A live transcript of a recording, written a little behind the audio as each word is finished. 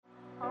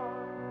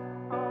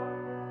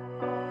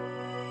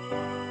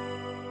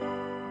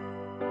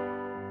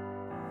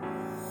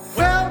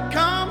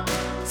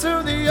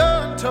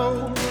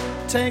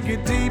take a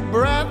deep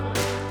breath,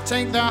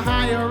 take the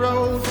higher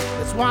road.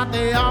 That's what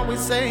they always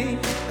say,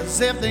 as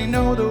if they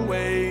know the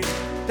way.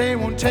 They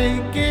won't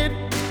take it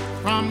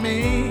from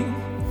me.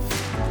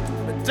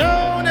 But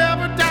don't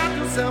ever doubt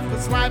yourself,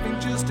 'cause life ain't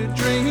just a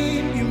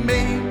dream. You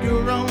make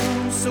your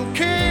own, so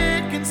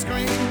kick and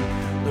scream.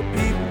 The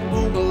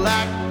people will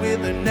act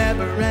with a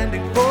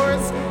never-ending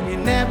force. You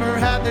never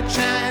had the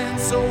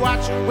chance, so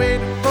what you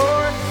waiting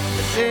for?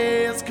 The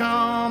day has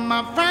come,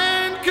 my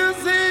friend,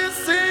 'cause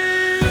this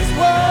is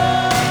war.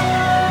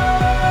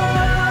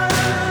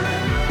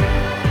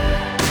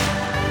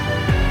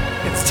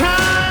 It's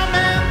time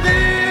and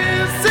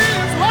this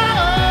is war.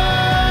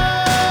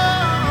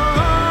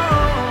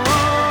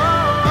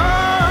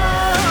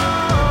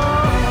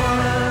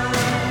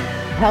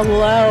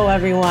 Hello,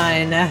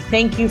 everyone.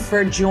 Thank you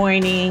for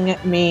joining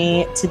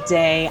me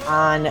today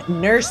on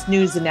Nurse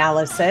News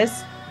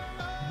Analysis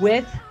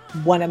with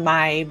one of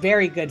my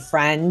very good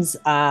friends,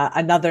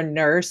 another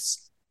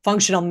nurse,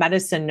 functional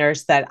medicine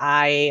nurse that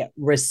I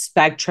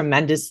respect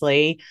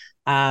tremendously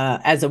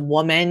as a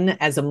woman,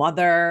 as a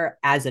mother,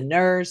 as a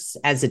nurse,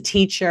 as a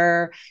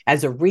teacher,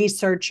 as a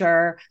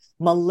researcher,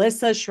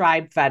 Melissa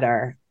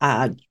Schreibfeder.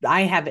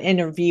 I have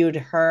interviewed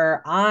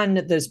her on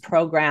this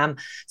program.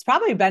 It's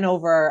probably been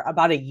over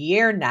about a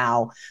year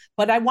now,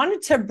 but I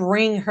wanted to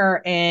bring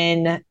her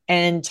in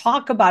and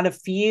talk about a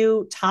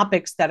few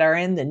topics that are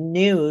in the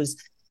news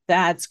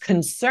that's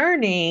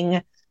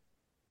concerning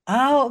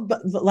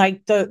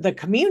like the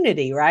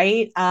community,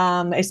 right?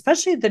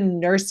 Especially the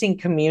nursing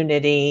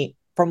community,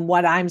 from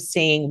what I'm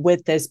seeing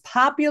with this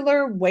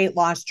popular weight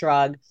loss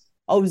drug,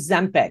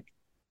 Ozempic.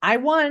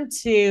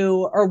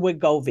 Or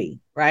Wegovy,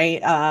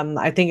 right?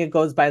 I think it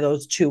goes by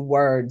those two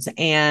words.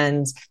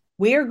 And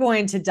we are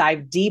going to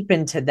dive deep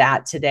into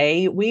that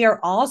today. We are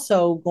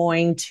also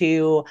going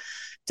to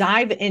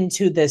dive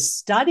into this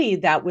study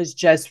that was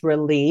just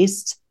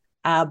released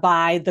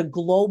by the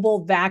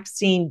Global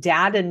Vaccine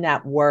Data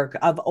Network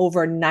of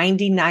over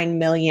 99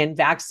 million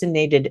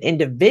vaccinated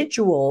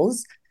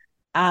individuals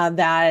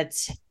that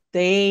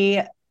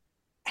they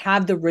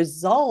have the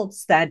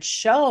results that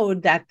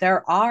showed that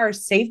there are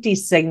safety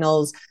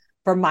signals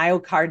for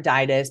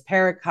myocarditis,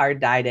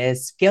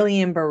 pericarditis,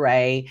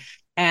 Guillain-Barré,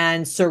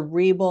 and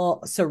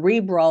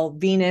cerebral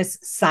venous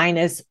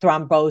sinus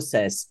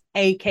thrombosis,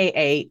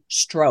 aka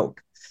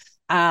stroke,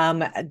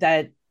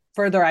 that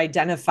further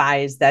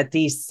identifies that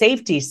these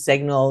safety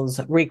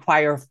signals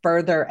require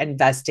further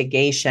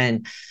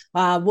investigation.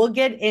 We'll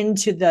get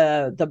into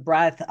the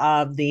breadth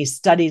of these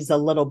studies a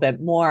little bit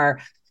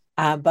more.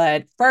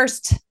 But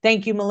first,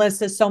 thank you,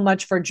 Melissa, so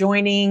much for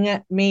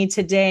joining me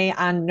today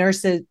on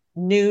Nurse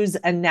News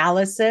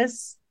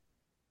Analysis.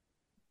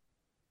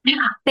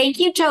 Thank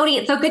you, Jodi.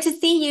 It's so good to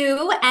see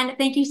you. And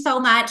thank you so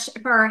much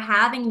for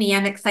having me.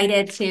 I'm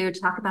excited to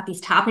talk about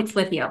these topics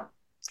with you.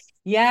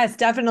 Yes,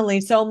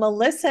 definitely. So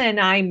Melissa and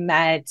I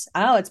met,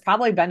 it's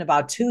probably been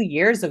about 2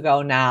 years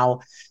ago now.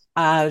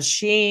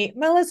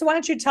 Melissa, why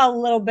don't you tell a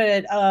little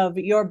bit of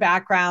your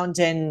background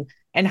and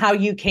how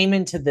you came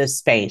into this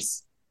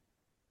space?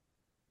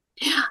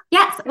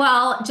 Yes.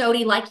 Well,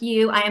 Jodi, like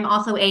you, I am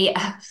also a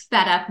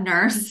fed up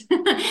nurse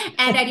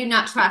and I do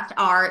not trust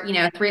our,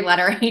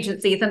 3-letter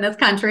agencies in this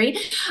country.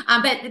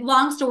 But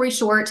long story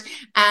short,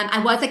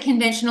 I was a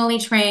conventionally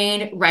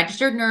trained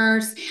registered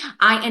nurse.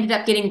 I ended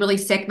up getting really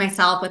sick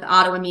myself with an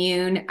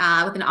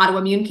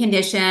autoimmune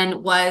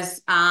condition,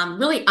 was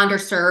really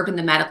underserved in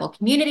the medical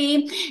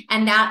community.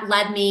 And that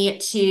led me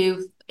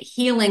to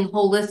healing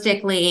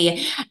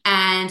holistically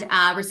and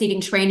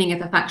receiving training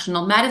as a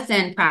functional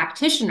medicine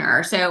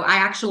practitioner. So I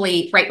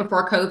actually, right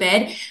before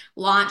COVID,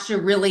 launched a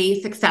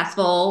really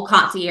successful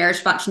concierge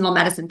functional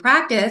medicine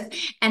practice.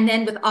 And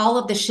then with all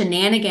of the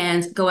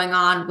shenanigans going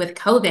on with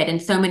COVID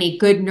and so many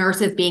good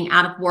nurses being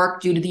out of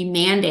work due to the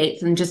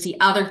mandates and just the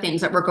other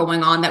things that were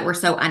going on that were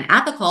so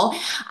unethical,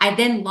 I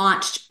then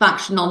launched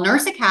Functional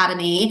Nurse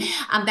Academy.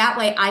 That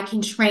way I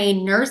can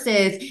train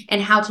nurses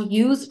in how to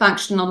use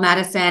functional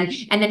medicine,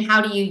 and then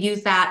how do you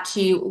use that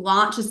to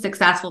launch a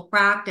successful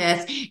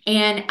practice.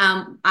 And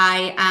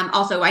I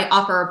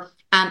offer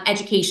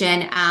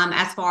education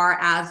as far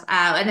as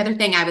another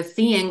thing I was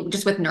seeing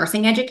just with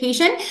nursing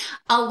education.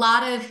 A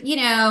lot of,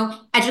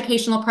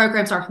 educational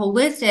programs are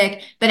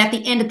holistic, but at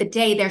the end of the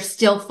day, they're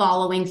still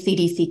following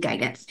CDC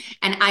guidance.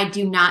 And I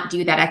do not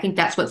do that. I think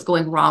that's what's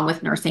going wrong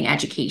with nursing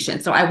education.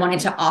 So I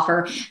wanted to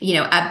offer,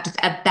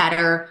 a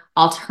better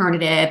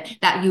alternative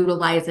that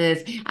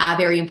utilizes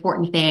very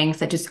important things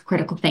such as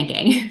critical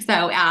thinking. So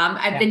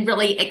I've been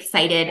really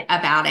excited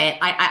about it.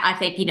 I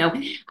think,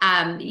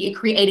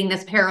 creating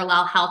this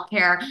parallel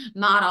healthcare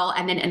model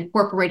and then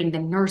incorporating the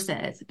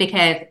nurses,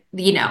 because,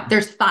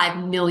 there's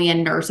 5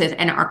 million nurses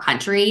in our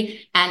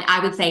country. And I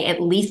would say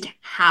at least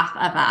half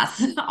of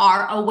us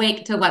are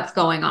awake to what's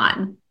going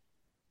on.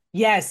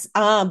 Yes.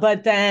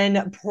 But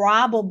then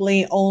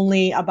probably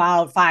only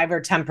about 5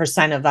 or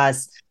 10% of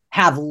us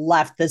have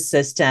left the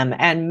system,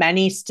 and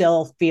many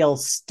still feel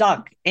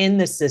stuck in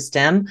the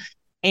system.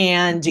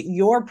 and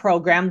your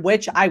program,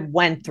 which I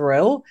went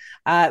through,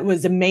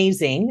 was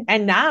amazing.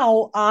 And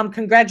now,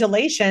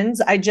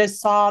 congratulations. I just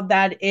saw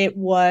that it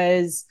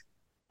was,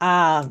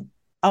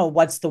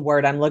 what's the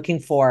word I'm looking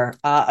for?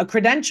 A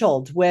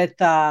credentialed with,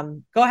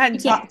 go ahead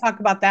and talk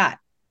about that.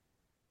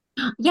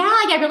 Yeah,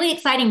 really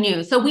exciting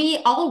news. So we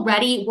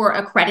already were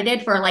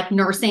accredited for like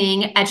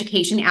nursing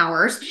education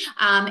hours.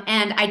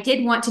 And I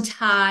did want to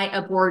tie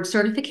a board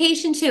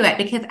certification to it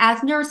because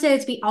as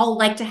nurses, we all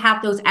like to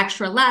have those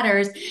extra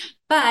letters.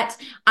 But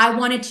I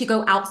wanted to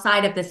go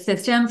outside of the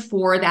system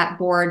for that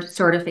board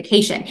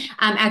certification.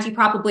 As you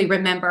probably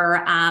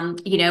remember, when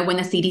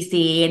the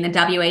CDC and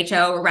the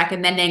WHO were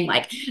recommending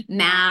like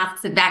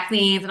masks and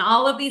vaccines and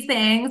all of these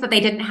things that they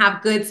didn't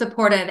have good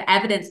supportive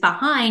evidence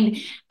behind,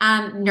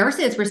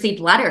 nurses received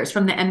letters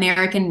from the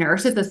American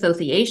Nurses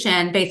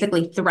Association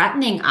basically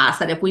threatening us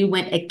that if we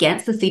went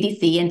against the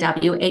CDC and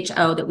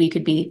WHO that we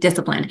could be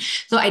disciplined.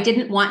 So I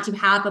didn't want to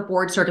have a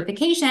board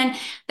certification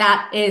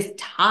that is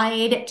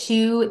tied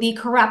to the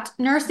corrupt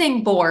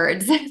nursing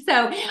boards.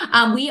 So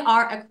we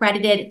are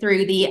accredited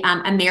through the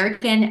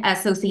American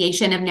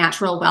Association of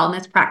Natural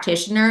Wellness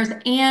Practitioners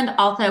and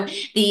also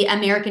the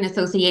American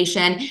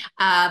Association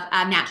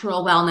of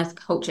Natural Wellness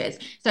Coaches.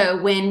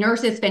 So when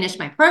nurses finish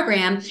my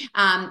program,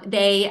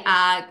 they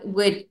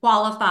would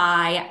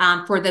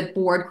qualify for the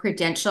board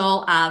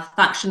credential of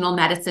functional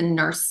medicine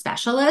nurse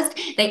specialist.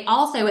 They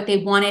also, if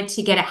they wanted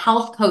to get a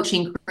health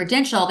coaching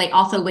credential, they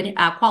also would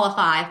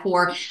qualify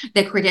for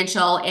the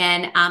credential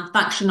in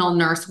functional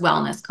nurse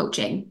wellness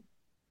coaching.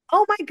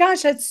 Oh my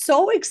gosh, that's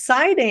so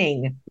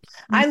exciting.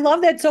 I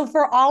love that. So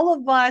for all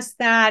of us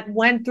that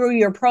went through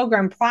your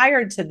program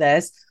prior to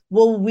this,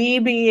 will we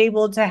be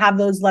able to have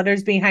those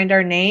letters behind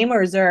our name,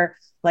 or is there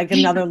like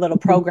another little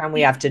program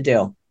we have to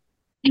do?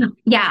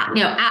 Yeah,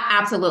 no,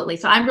 absolutely.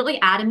 So I'm really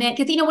adamant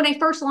because, when I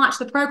first launched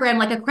the program,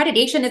 like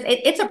accreditation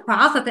it's a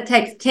process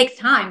that takes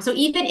time. So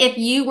even if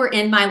you were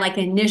in my like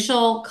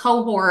initial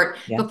cohort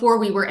before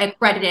we were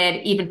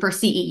accredited, even for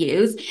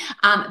CEUs,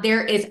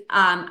 there is,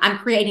 I'm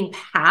creating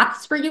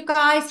paths for you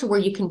guys to where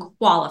you can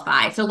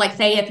qualify. So like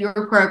say if your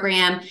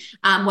program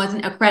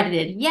wasn't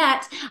accredited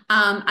yet,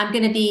 I'm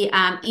going to be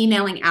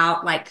emailing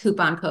out like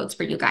coupon codes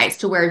for you guys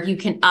to where you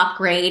can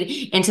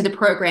upgrade into the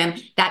program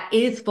that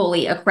is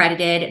fully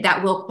accredited,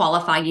 that will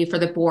qualify you for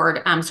the board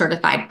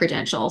certified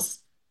credentials.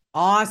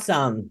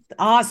 Awesome.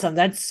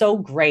 That's so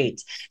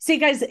great. See,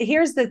 guys,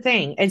 here's the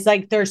thing. It's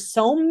like there's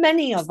so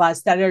many of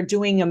us that are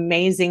doing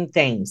amazing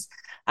things.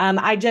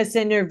 I just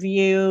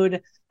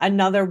interviewed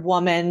another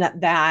woman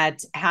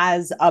that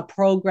has a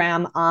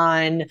program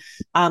on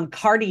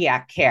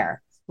cardiac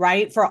care,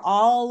 right? For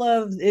all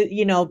of,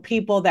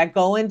 people that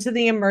go into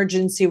the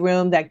emergency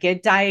room that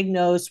get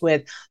diagnosed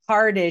with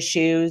heart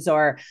issues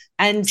or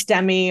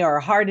NSTEMI or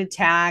heart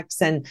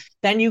attacks. And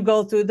then you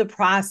go through the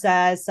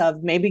process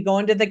of maybe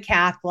going to the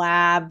cath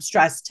lab,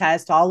 stress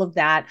test, all of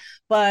that.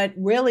 But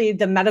really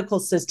the medical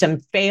system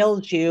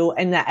fails you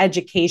in the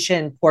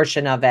education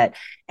portion of it.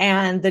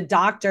 And the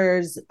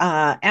doctors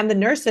and the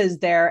nurses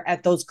there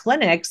at those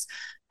clinics,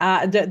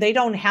 they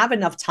don't have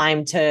enough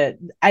time to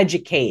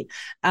educate.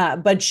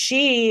 But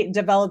she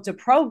developed a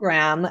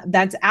program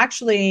that's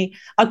actually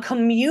a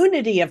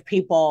community of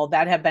people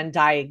that have been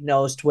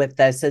diagnosed with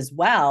this as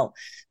well,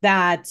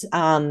 that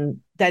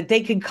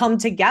they can come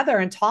together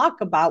and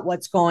talk about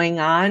what's going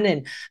on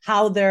and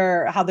how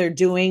they're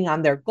doing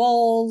on their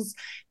goals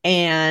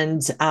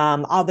and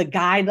all the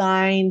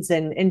guidelines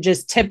and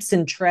just tips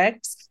and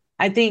tricks.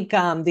 I think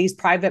these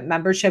private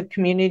membership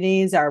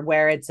communities are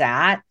where it's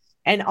at.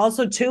 And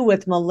also, too,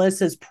 with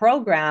Melissa's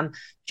program,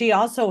 she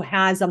also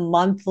has a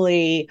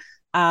monthly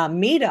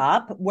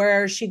meetup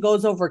where she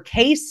goes over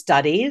case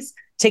studies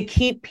to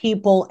keep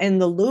people in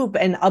the loop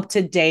and up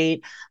to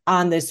date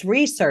on this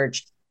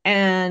research.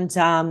 And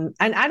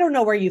I don't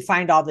know where you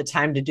find all the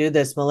time to do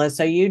this,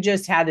 Melissa. You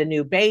just had a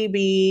new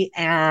baby,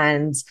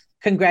 and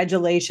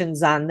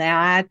congratulations on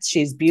that.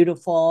 She's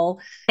beautiful.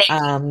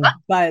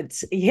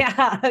 But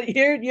yeah,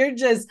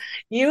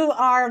 you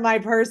are my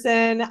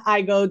person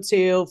I go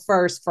to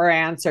first for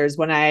answers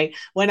when I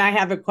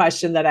have a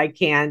question that I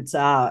can't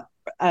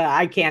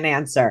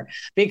answer,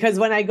 because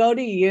when I go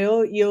to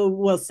you, you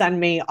will send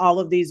me all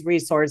of these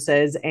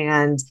resources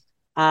and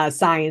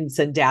science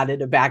and data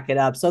to back it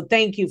up. So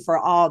thank you for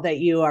all that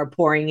you are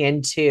pouring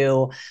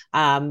into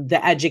the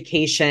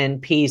education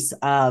piece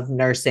of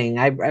nursing.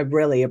 I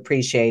really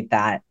appreciate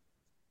that.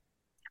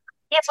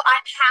 Yeah, so I'm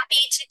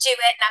happy to do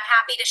it, and I'm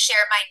happy to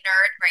share my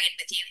nerd brain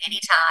with you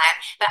anytime.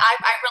 But I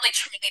really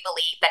truly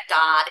believe that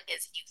God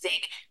is using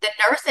the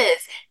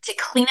nurses to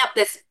clean up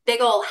this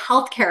big old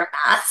healthcare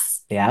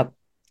mess.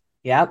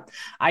 Yep.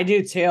 I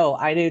do too.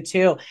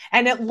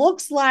 And it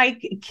looks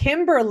like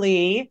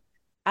Kimberly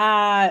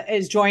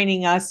is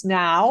joining us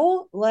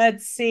now.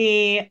 Let's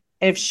see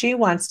if she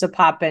wants to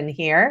pop in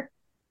here.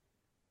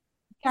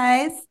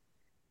 Guys.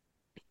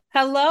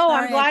 Hello.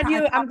 Sorry,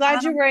 I'm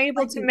glad you were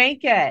able to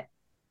make it.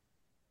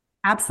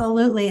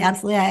 Absolutely. I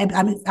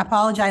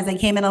apologize. I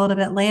came in a little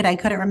bit late. I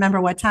couldn't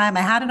remember what time.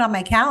 I had it on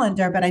my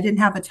calendar, but I didn't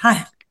have the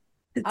time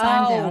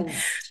down.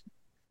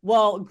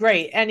 Well,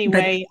 great.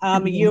 Anyway,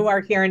 you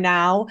are here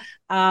now.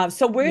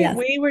 So Yes.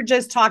 we were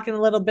just talking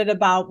a little bit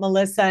about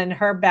Melissa and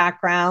her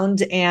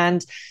background.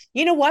 And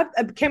you know what,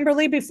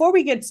 Kimberly, before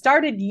we get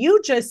started,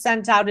 you just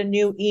sent out a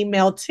new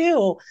email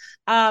too,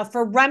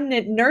 for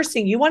Remnant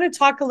Nursing. You want to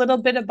talk a little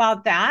bit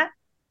about that?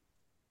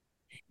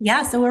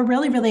 Yeah, so we're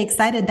really, really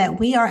excited that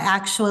we've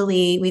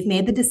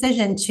made the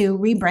decision to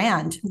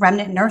rebrand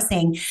Remnant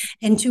Nursing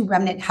into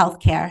Remnant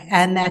Healthcare,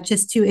 and that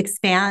just to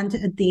expand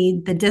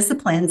the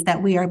disciplines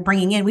that we are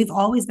bringing in. We've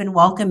always been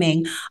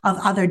welcoming of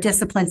other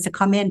disciplines to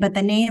come in, but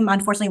the name,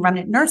 unfortunately,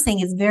 Remnant Nursing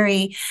is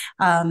very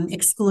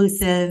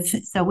exclusive.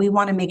 So we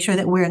want to make sure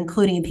that we're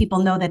including and people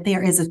know that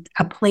there is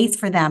a place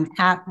for them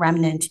at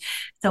Remnant.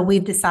 So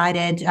we've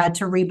decided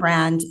to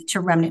rebrand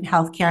to Remnant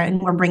Healthcare,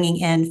 and we're bringing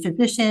in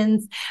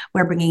physicians,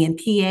 we're bringing in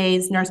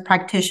PAs, nurse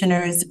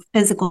practitioners,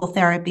 physical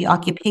therapy,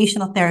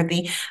 occupational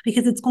therapy,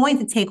 because it's going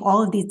to take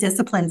all of these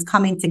disciplines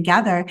coming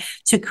together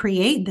to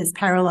create this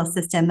parallel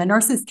system. The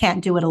nurses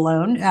can't do it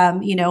alone.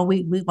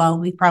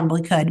 We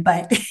probably could,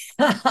 but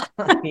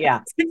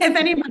Yeah. if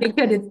anybody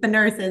could, it's the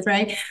nurses,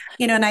 right?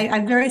 And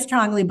I very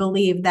strongly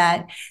believe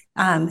that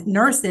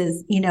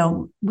nurses,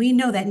 we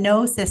know that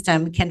no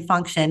system can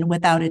function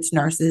without its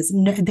nurses.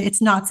 No,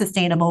 it's not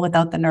sustainable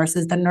without the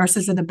nurses. The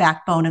nurses are the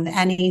backbone of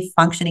any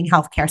functioning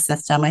healthcare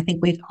system. I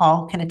think we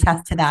all can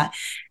attest to that.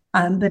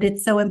 But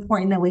it's so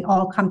important that we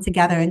all come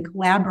together and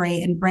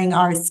collaborate and bring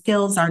our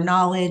skills, our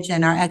knowledge,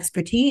 and our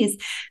expertise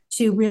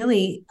to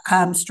really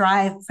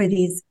strive for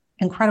these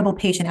incredible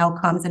patient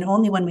outcomes. And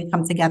only when we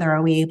come together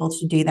are we able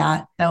to do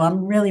that. So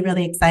I'm really,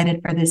 really excited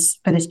for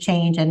this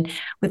change. And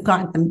we've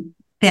gotten some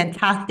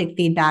fantastic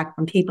feedback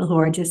from people who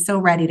are just so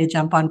ready to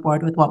jump on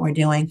board with what we're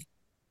doing.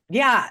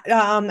 Yeah,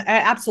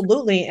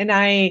 absolutely. And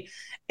I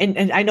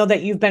know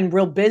that you've been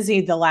real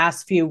busy the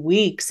last few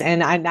weeks,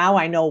 and I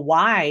know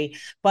why,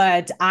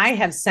 but I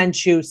have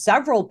sent you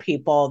several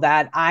people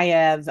that I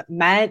have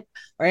met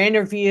or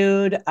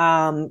interviewed,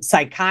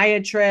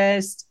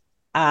 psychiatrists,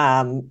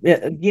 what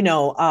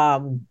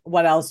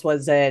else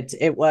was it?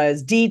 It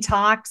was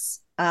detox,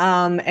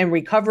 and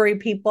recovery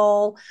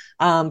people,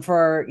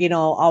 for,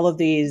 all of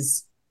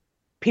these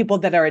people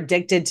that are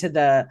addicted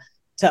to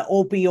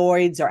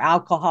opioids or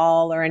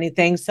alcohol or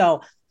anything.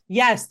 So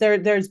yes,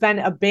 there's been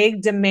a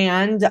big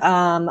demand,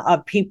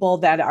 of people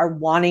that are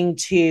wanting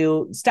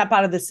to step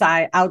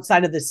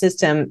outside of the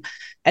system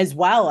as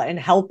well and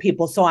help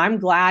people. So I'm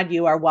glad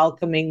you are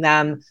welcoming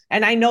them.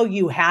 And I know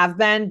you have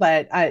been,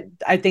 but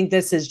I think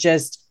this is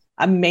just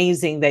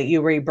amazing that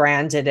you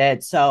rebranded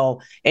it.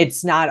 So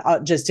it's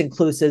not just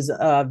inclusive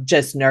of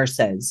just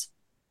nurses.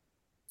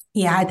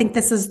 Yeah, I think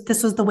this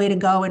was the way to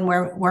go, and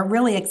we're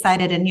really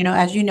excited. And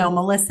as you know,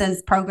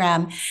 Melissa's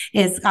program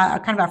is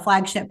kind of our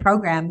flagship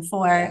program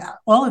for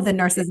all of the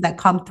nurses that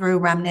come through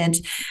Remnant.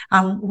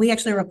 We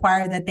actually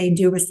require that they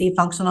do receive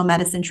functional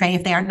medicine training.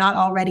 If they are not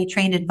already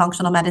trained in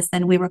functional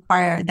medicine, we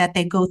require that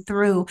they go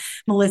through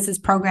Melissa's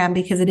program,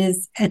 because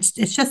it's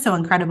just so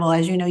incredible.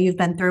 As you know, you've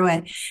been through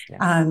it.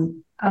 Yeah.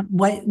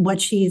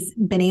 What she's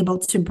been able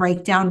to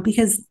break down,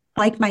 because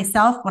like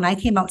myself, when I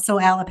came out so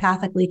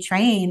allopathically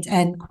trained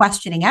and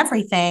questioning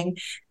everything,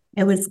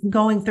 it was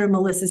going through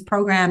Melissa's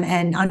program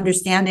and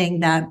understanding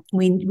that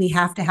we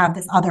have to have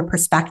this other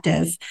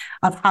perspective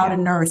of how to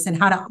nurse and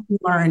how to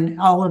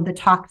learn all of the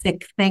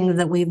toxic things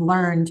that we've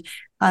learned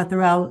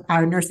throughout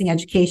our nursing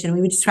education.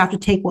 We would just have to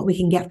take what we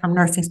can get from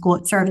nursing school.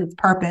 It serves its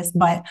purpose,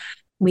 but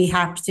we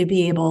have to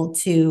be able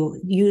to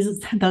use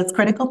those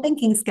critical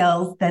thinking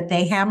skills that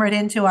they hammered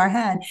into our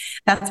head.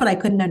 That's what I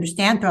couldn't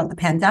understand throughout the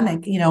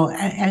pandemic.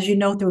 As you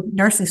know, through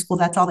nursing school,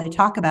 that's all they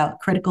talk about,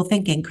 critical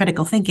thinking,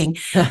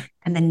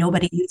 and then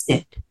nobody used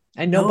it.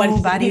 And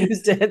nobody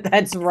used it.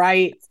 That's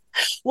right.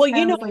 Well,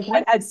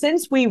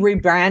 since we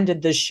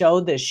rebranded the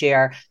show this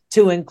year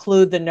to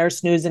include the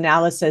nurse news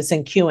analysis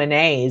and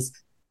Q&As,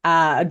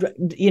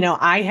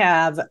 I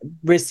have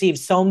received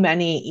so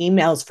many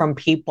emails from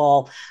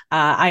people.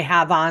 I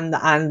have on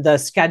the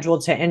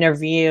schedule to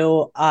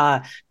interview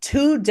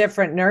two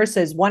different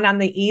nurses, one on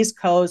the East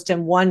Coast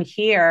and one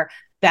here,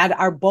 that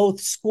are both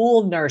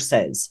school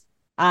nurses.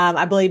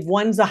 I believe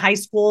one's a high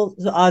school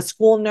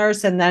school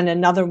nurse, and then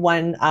another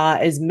one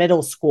is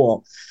middle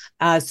school.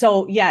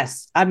 So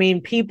yes, I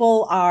mean,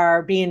 people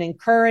are being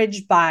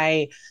encouraged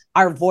by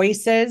our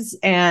voices,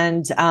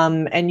 and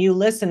you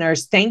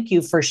listeners, thank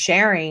you for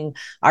sharing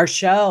our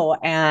show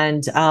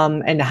and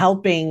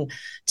helping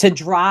to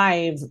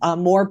drive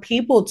more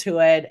people to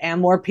it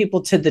and more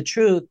people to the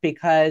truth,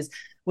 because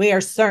we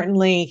are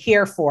certainly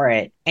here for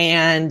it.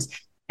 And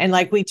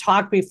like we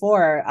talked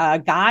before,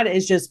 God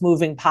is just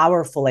moving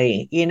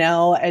powerfully.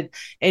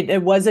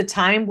 It was a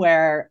time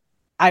where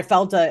I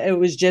felt it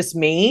was just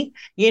me,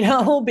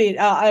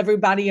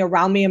 everybody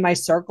around me in my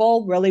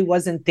circle really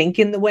wasn't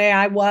thinking the way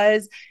I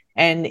was.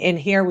 And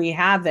here we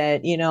have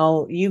it,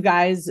 you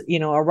guys,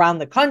 around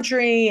the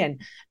country and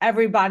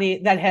everybody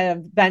that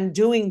have been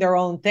doing their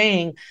own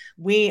thing,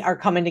 we are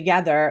coming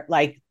together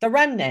like the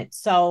remnant.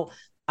 So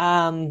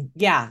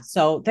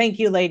So thank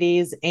you,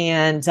 ladies.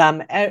 And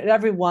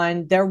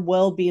everyone, there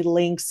will be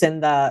links in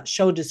the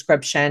show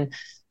description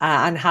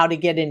on how to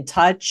get in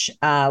touch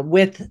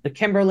with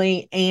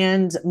Kimberly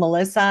and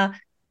Melissa.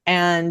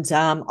 And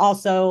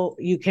also,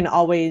 you can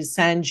always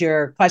send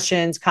your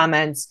questions,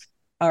 comments,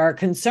 or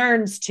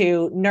concerns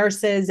to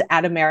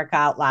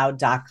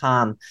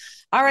nurses@americaoutloud.com.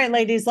 All right,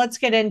 ladies, let's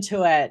get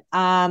into it.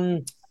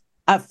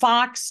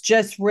 Fox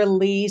just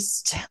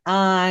released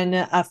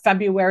on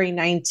February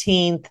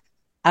 19th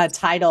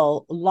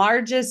title,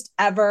 largest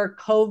ever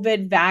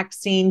COVID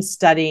vaccine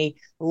study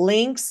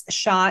links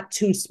shot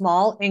to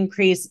small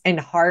increase in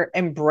heart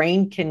and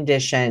brain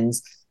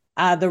conditions.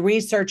 The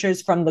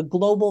researchers from the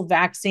Global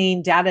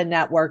Vaccine Data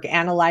Network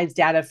analyzed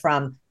data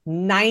from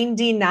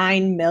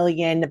 99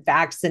 million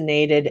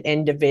vaccinated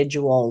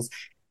individuals.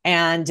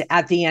 And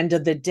at the end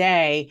of the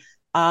day,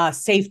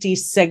 safety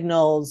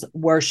signals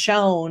were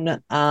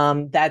shown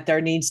that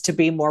there needs to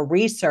be more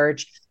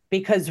research,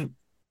 because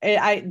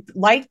I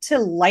like to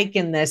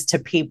liken this to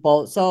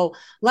people. So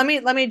let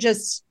me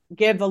just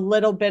give a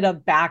little bit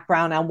of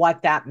background on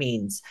what that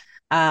means.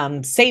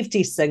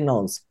 Safety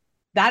signals.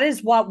 That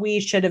is what we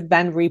should have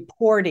been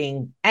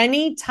reporting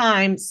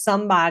anytime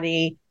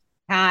somebody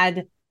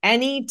had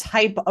any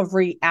type of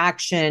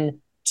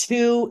reaction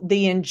to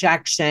the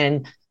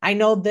injection. I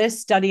know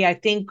this study, I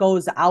think,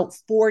 goes out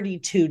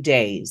 42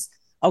 days.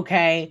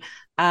 Okay.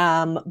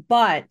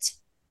 But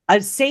a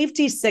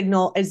safety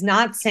signal is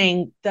not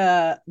saying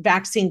the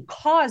vaccine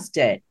caused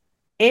it.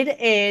 It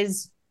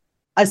is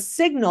a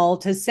signal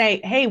to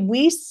say, hey,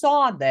 we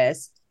saw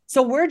this,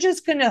 so we're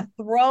just going to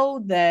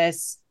throw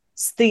these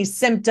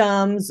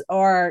symptoms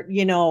or,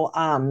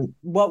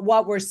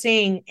 what we're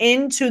seeing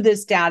into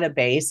this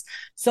database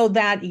so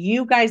that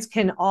you guys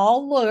can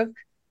all look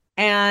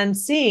and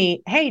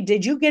see, hey,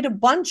 did you get a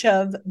bunch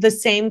of the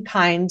same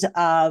kind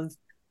of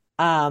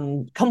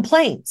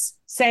complaints?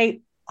 Say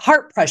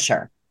heart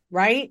pressure.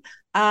 Right?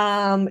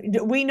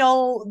 We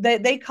know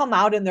that they come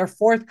out and they're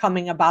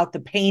forthcoming about the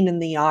pain in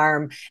the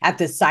arm at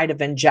the site of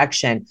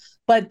injection,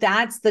 but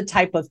that's the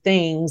type of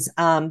things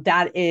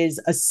that is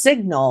a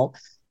signal.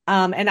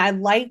 And I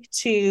like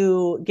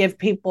to give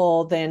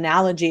people the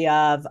analogy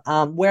of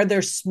where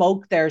there's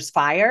smoke, there's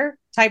fire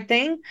type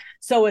thing.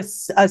 So a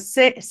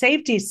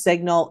safety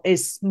signal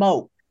is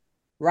smoke.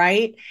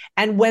 Right.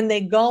 And when they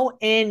go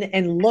in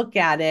and look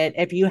at it,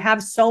 if you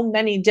have so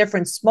many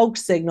different smoke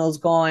signals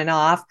going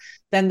off,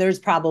 then there's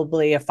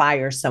probably a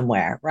fire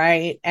somewhere.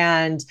 Right.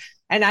 And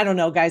I don't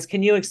know, guys,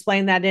 can you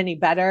explain that any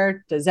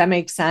better? Does that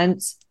make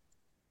sense?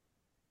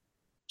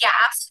 Yeah,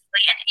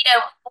 absolutely. And,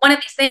 one of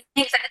these things,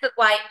 and this is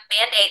why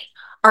mandates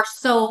are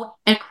so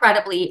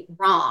incredibly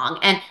wrong.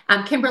 And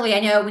Kimberly, I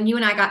know when you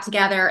and I got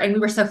together and we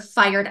were so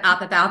fired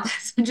up about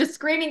this and just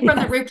screaming from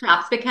the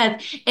rooftops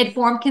because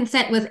informed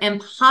consent was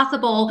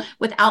impossible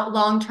without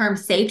long-term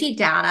safety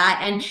data.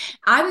 And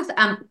I was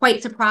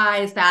quite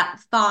surprised that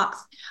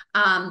Fox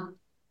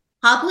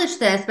publish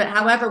this, but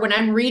however, when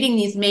I'm reading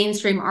these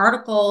mainstream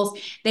articles,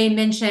 they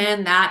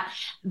mention that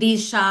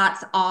these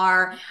shots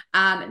are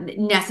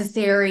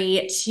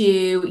necessary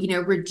to,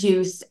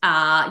 reduce,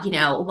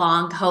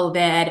 long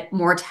COVID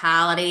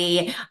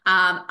mortality.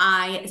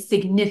 I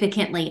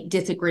significantly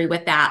disagree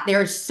with that.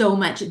 There's so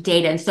much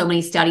data and so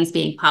many studies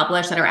being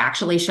published that are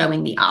actually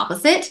showing the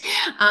opposite.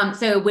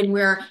 So when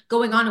we're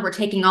going on and we're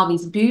taking all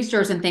these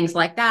boosters and things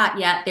like that,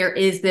 yet there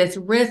is this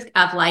risk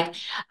of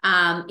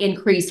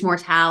increased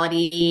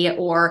mortality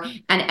or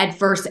an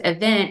adverse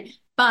event.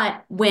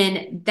 But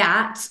when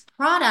that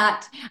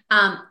product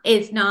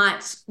is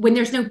not, when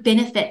there's no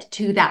benefit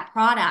to that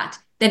product,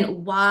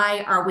 then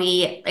why are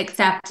we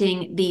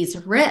accepting these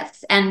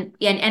risks? And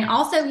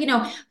also,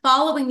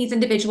 following these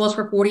individuals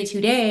for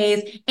 42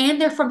 days, and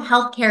they're from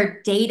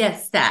healthcare data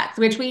sets,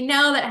 which we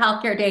know that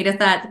healthcare data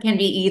sets can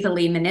be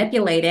easily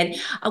manipulated.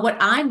 What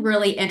I'm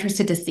really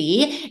interested to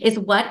see is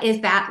what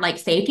is that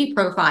safety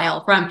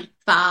profile from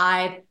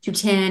 5 to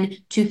 10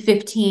 to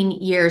 15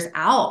 years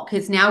out,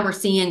 because now we're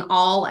seeing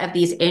all of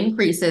these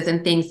increases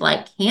in things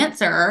like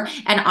cancer,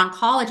 and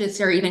oncologists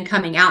are even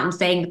coming out and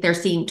saying that they're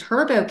seeing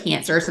turbo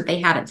cancers that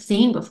they haven't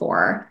seen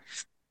before.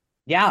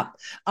 Yeah.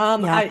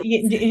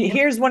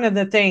 Here's one of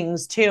the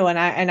things too,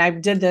 and I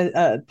did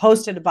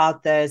posted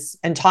about this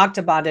and talked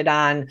about it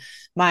on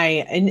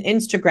my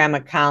Instagram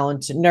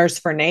account, Nurse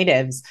for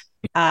Natives.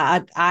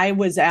 I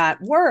was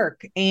at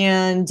work,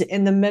 and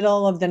in the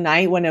middle of the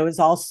night when it was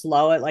all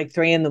slow at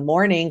 3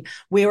 a.m,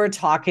 we were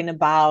talking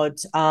about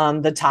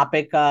the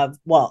topic of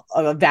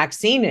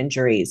vaccine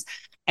injuries.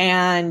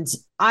 And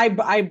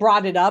I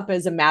brought it up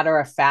as a matter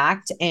of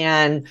fact.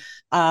 And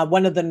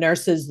one of the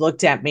nurses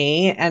looked at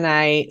me and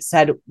I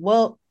said,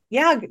 well,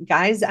 yeah,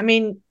 guys, I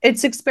mean,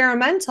 it's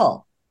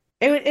experimental.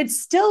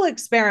 It's still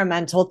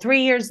experimental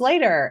 3 years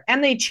later.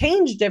 And they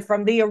changed it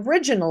from the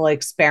original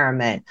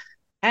experiment.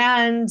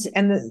 And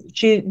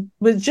she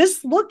was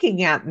just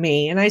looking at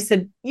me and I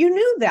said, you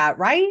knew that,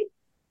 right?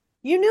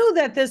 You knew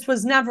that this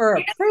was never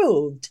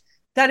approved,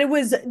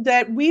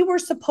 that we were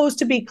supposed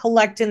to be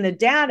collecting the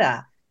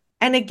data.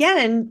 And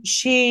again,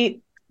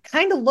 she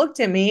kind of looked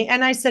at me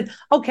and I said,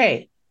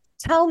 okay,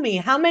 tell me,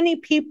 how many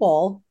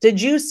people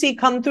did you see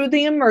come through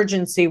the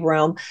emergency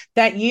room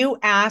that you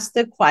asked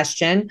the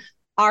question,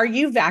 are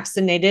you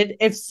vaccinated?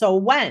 If so,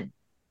 when?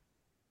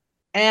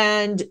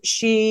 And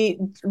she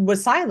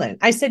was silent.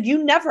 I said,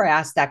 you never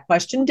asked that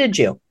question, did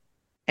you?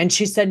 And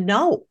she said,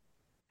 no.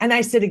 And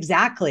I said,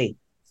 exactly.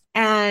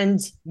 And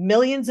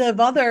millions of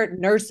other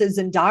nurses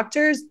and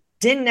doctors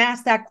didn't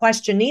ask that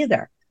question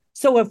either.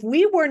 So if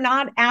we were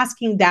not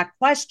asking that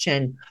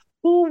question,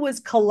 who was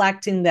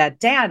collecting that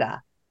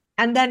data?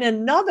 And then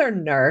another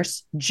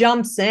nurse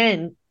jumps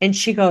in and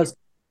she goes,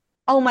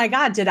 oh my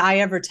God, did I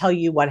ever tell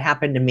you what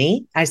happened to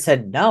me? I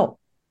said, no.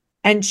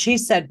 And she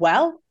said,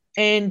 well,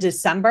 in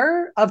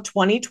December of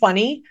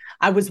 2020,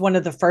 I was one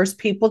of the first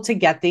people to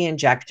get the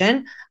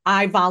injection.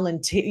 I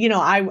volunteered,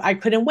 I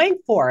couldn't wait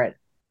for it.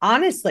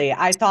 Honestly,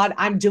 I thought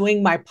I'm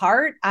doing my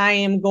part. I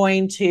am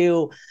going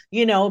to,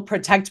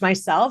 protect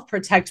myself,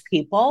 protect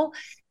people.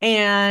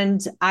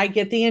 And I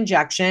get the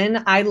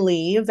injection, I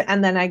leave,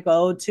 and then I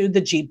go to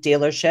the Jeep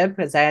dealership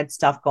because I had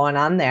stuff going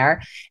on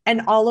there.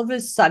 And all of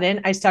a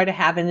sudden, I started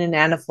having an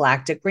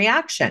anaphylactic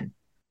reaction.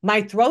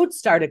 My throat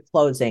started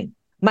closing.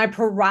 My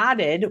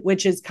parotid,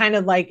 which is kind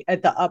of like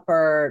at the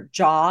upper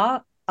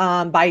jaw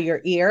by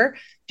your ear,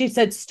 she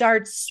said,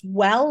 starts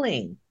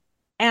swelling.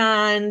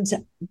 And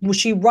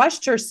she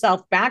rushed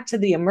herself back to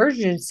the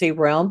emergency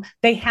room.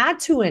 They had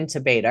to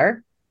intubate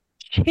her.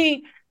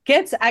 She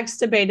gets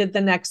extubated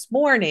the next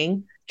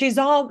morning.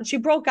 She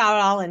broke out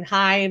all in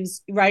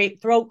hives,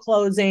 right? Throat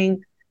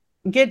closing,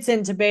 gets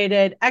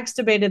intubated,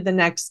 extubated the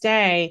next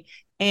day.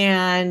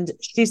 And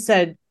she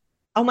said,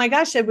 oh my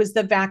gosh, it was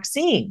the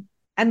vaccine.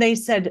 And they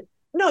said,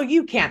 no,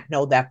 you can't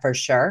know that for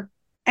sure.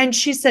 And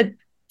she said,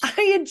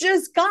 I had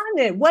just gotten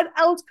it. What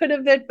else could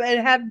it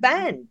have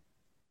been?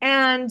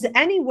 And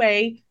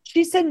anyway,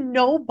 she said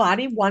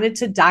nobody wanted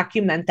to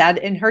document that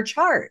in her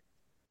chart.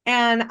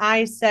 And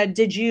I said,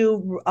 did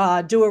you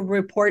do a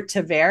report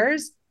to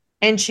VAERS?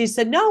 And she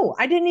said, no,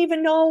 I didn't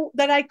even know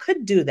that I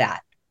could do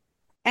that.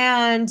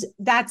 And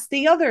that's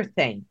the other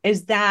thing,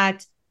 is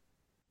that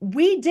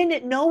we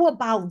didn't know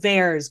about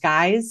VAERS,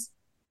 guys.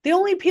 The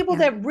only people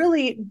that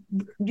really,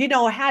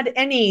 had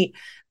any,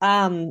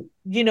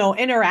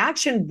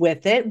 interaction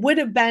with it would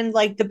have been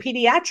like the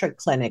pediatric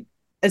clinic,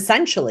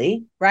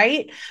 essentially,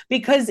 right?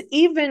 Because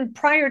even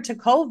prior to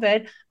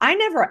COVID, I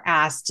never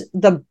asked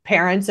the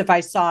parents if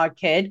I saw a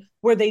kid,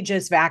 were they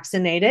just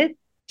vaccinated?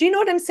 Do you know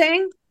what I'm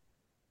saying?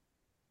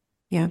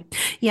 Yeah.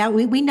 Yeah.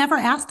 We never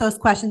asked those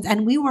questions.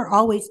 And we were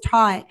always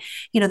taught,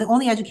 the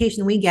only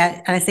education we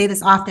get, and I say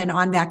this often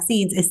on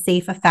vaccines, is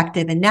safe,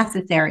 effective, and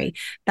necessary.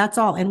 That's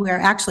all. And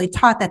we're actually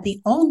taught that the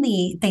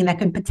only thing that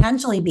could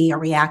potentially be a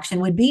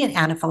reaction would be an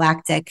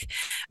anaphylactic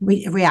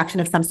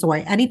reaction of some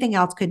sort. Anything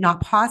else could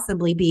not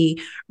possibly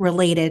be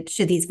related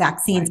to these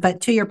vaccines. Right.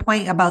 But to your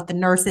point about the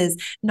nurses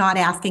not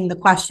asking the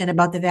question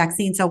about the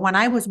vaccine. So when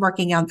I was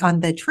working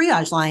on the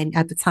triage line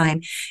at the time,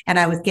 and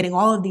I was getting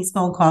all of these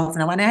phone calls,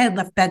 and when I had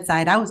left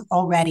bedside, I was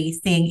already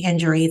seeing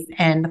injuries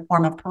in the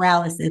form of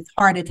paralysis,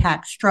 heart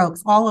attacks,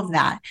 strokes, all of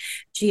that,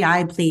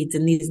 GI bleeds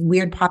in these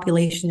weird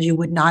populations you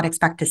would not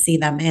expect to see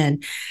them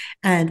in.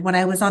 And when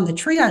I was on the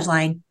triage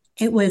line,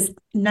 it was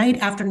night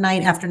after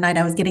night after night.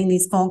 I was getting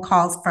these phone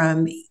calls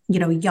from,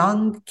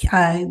 young,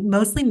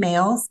 mostly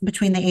males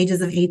between the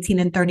ages of 18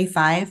 and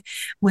 35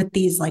 with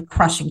these like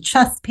crushing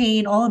chest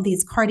pain, all of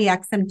these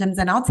cardiac symptoms.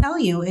 And I'll tell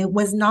you, it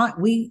was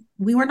not, we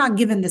were not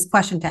given this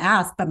question to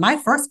ask, but my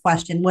first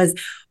question was,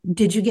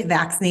 did you get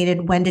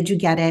vaccinated? When did you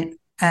get it?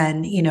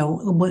 And,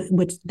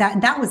 which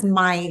that was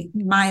my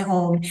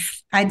own,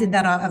 I did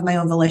that of my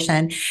own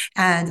volition.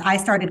 And I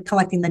started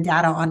collecting the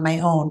data on my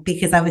own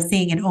because I was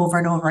seeing it over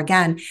and over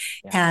again.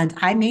 Yeah. And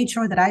I made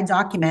sure that I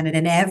documented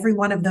in every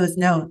one of those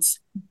notes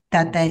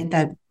that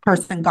the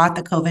person got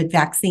the COVID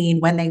vaccine,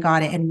 when they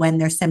got it, and when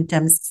their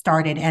symptoms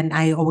started. And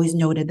I always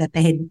noted that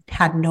they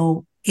had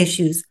no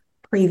issues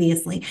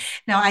previously.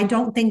 Now, I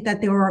don't think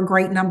that there were a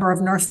great number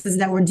of nurses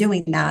that were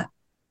doing that,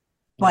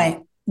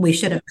 but we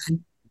should have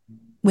been.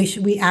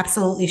 We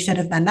absolutely should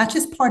have been. That's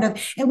just part of,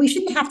 and we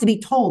shouldn't have to be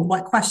told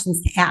what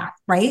questions to ask,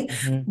 right?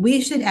 Mm-hmm. We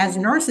should, as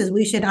nurses,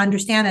 we should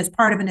understand as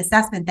part of an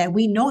assessment that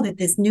we know that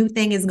this new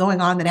thing is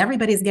going on, that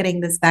everybody's getting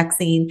this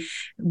vaccine.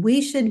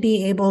 We should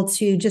be able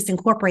to just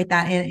incorporate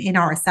that in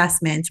our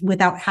assessment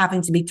without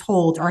having to be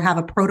told or have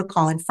a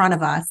protocol in front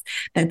of us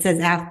that says,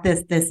 ask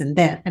this, this, and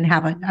this, and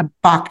have a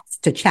box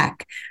to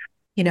check.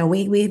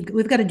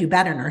 We've got to do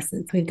better,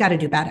 nurses. We've got to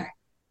do better.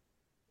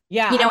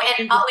 Yeah.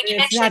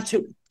 It's not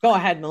too. Go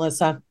ahead,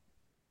 Melissa.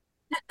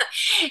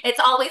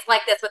 It's always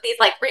like this with these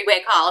like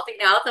freeway calls,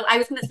 So I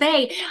was going to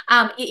say,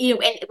 and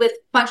with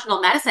functional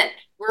medicine,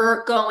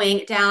 we're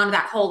going down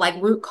that whole like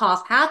root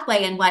cause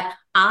pathway. And what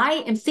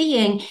I am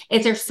seeing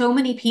is there's so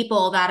many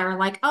people that are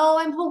like, oh,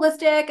 I'm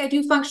holistic, I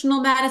do functional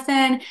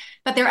medicine,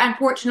 but they're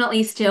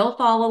unfortunately still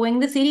following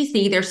the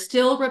CDC. They're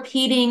still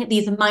repeating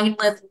these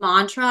mindless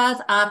mantras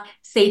of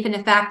safe and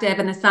effective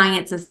and the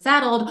science is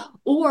settled,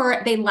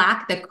 or they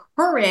lack the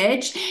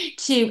courage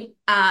to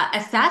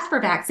assess for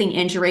vaccine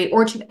injury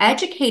or to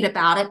educate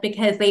about it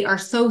because they are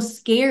so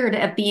scared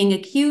of being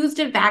accused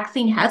of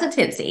vaccine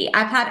hesitancy.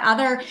 I've had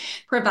other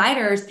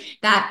providers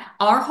that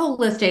are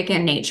holistic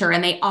in nature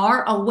and they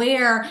are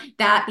aware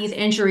that these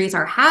injuries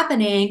are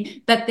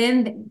happening, but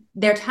then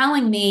they're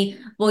telling me,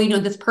 well,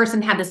 this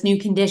person had this new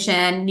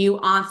condition, new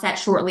onset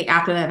shortly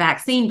after the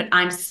vaccine, but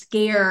I'm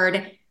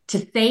scared to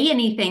say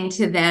anything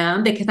to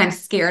them because I'm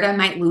scared I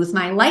might lose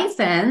my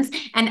license.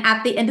 And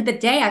at the end of the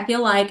day, I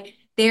feel like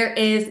there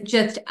is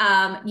just,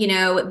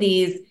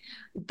 these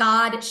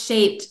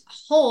God-shaped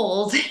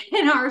holes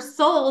in our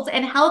souls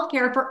and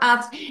healthcare for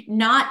us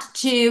not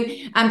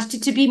to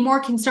be more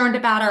concerned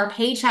about our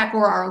paycheck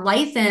or our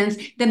license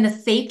than the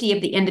safety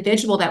of the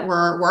individual that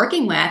we're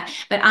working with.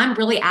 But I'm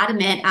really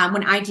adamant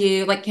when I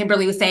do, like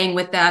Kimberly was saying,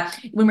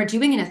 when we're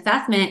doing an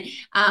assessment,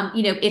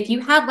 if you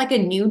have like a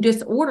new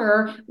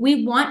disorder,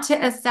 we want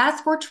to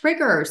assess for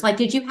triggers. Like,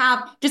 did you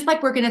have, just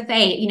like we're going to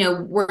say,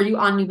 were you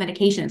on new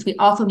medications? We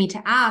also need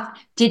to ask,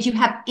 did you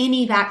have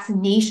any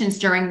vaccinations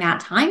during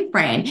that time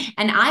frame?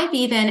 And I've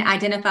even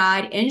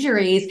identified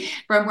injuries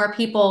from where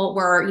people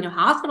were,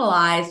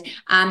 hospitalized,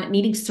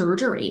 needing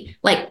surgery,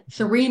 like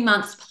 3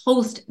 months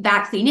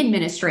post-vaccine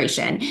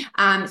administration.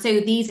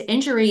 So these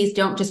injuries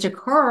don't just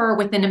occur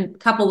within a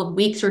couple of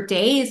weeks or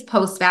days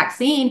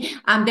post-vaccine.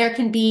 There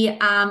can be,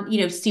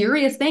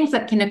 serious things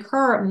that can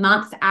occur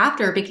months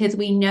after, because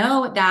we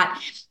know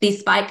that the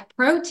spike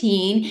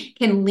protein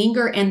can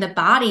linger in the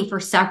body for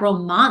several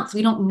months.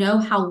 We don't know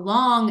how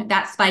long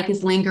that spike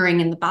is lingering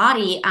in the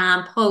body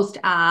post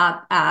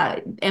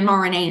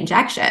mRNA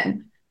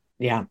injection.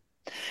 Yeah.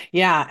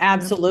 Yeah,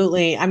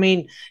 absolutely. I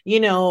mean,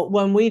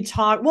 when we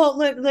talk, well,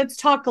 let's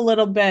talk a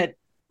little bit.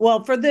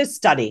 Well, for this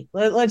study,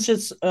 let's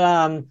just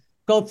go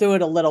through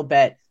it a little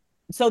bit.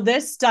 So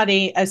this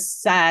study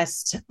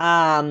assessed,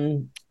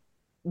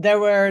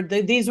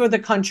 these were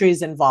the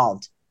countries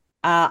involved: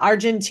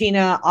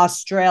 Argentina,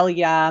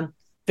 Australia,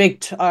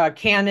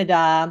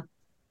 Canada,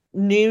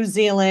 New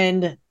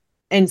Zealand,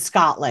 and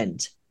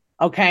Scotland.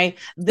 Okay.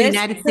 The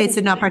United States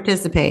did not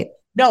participate.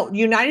 No,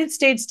 United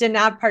States did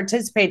not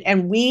participate.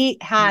 And we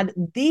had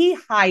the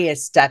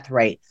highest death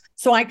rate.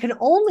 So I can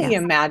only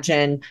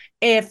imagine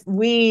if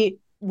we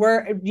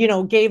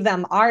gave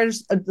them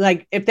ours,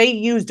 like if they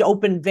used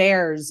Open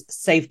VAERS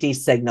safety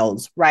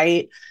signals,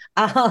 right?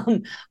 How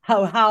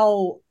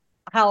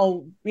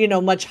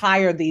much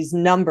higher these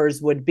numbers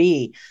would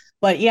be.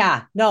 But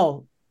yeah,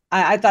 no,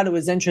 I thought it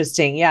was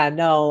interesting. Yeah,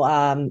 no,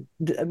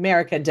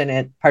 America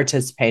didn't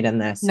participate in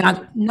this.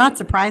 Not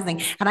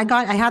surprising. And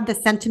I had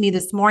this sent to me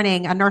this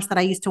morning. A nurse that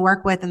I used to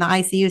work with in the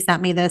ICU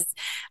sent me this,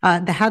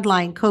 the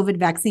headline: COVID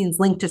vaccines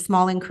linked to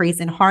small increase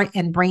in heart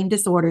and brain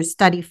disorders,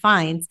 study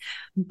finds,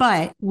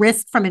 but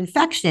risk from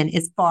infection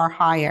is far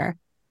higher,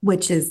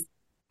 which is,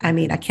 I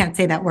mean, I can't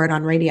say that word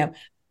on radio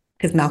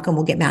because Malcolm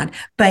will get mad,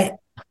 but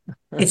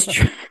it's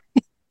true.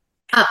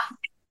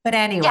 But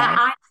anyway,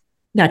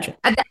 not true.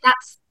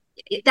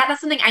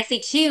 That's something I see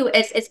too,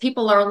 is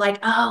people are like,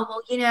 oh,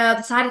 well,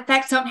 the side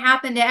effects don't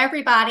happen to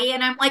everybody.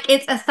 And I'm like,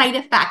 it's a side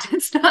effect.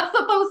 It's not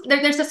supposed,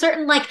 there's a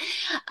certain like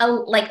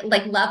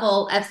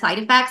level of side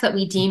effects that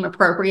we deem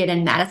appropriate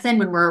in medicine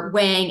when we're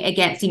weighing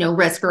against,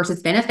 risk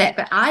versus benefit.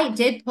 But I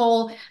did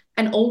pull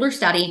an older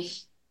study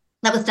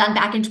that was done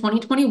back in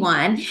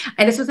 2021.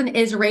 And this was an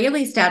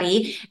Israeli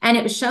study. And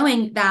it was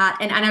showing that,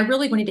 and I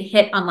really wanted to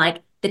hit on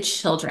like the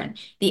children,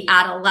 the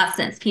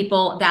adolescents,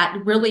 people that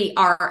really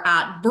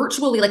are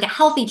virtually, like a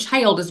healthy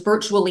child is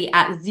virtually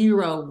at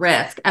zero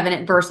risk of an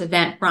adverse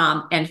event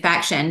from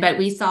infection. But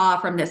we saw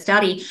from this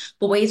study,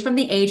 boys from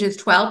the ages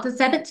 12 to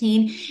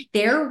 17,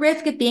 their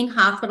risk of being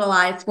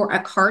hospitalized for a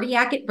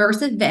cardiac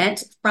adverse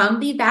event from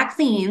the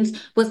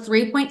vaccines was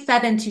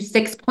 3.7 to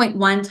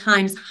 6.1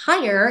 times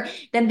higher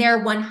than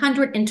their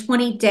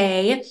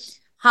 120-day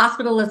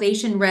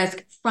hospitalization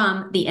risk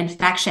from the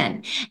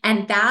infection.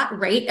 And that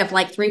rate of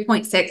like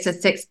 3.6 to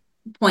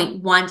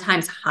 6.1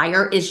 times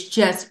higher is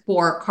just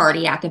for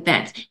cardiac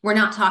events. We're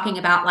not talking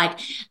about like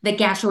the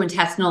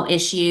gastrointestinal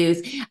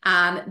issues,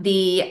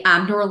 the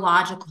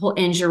neurological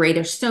injury.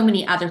 There's so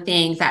many other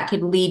things that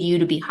could lead you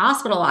to be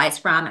hospitalized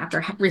from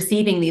after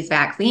receiving these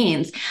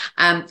vaccines.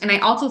 And I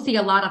also see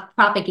a lot of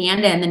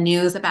propaganda in the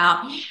news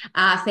about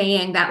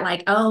saying that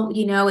like, oh,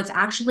 it's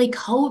actually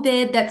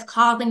COVID that's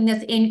causing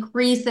this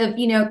increase of,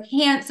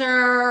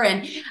 cancer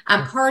and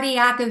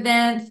cardiac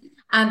events.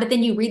 But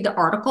then you read the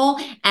article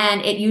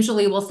and it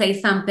usually will say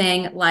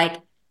something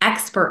like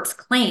experts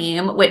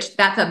claim, which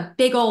that's a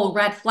big old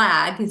red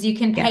flag because you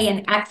can pay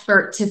an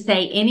expert to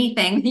say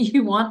anything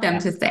you want them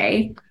to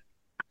say.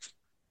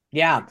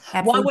 Yeah.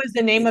 Absolutely. What was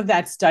the name of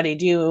that study?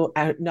 Do you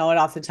know it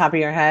off the top of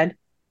your head?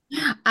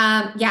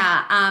 I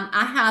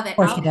have it.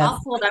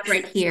 I'll pull it up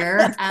right here.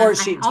 Of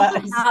course she does. I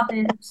also have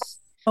it.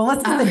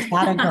 Melissa's the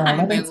data girl.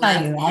 Let me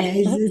tell you,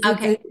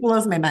 Okay. it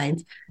blows my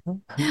mind.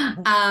 So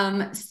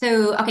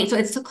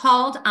it's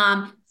called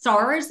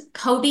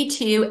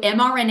SARS-CoV-2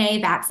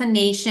 mRNA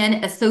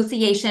Vaccination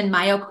Association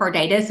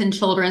Myocarditis in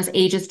Children's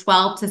ages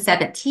 12 to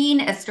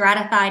 17, a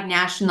stratified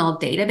national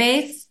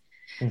database.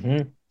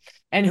 Mm-hmm.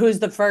 And who's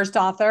the first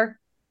author?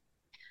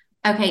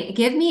 Okay,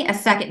 give me a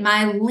second.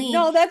 My link.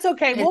 No, that's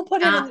okay. We'll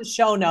put it in the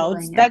show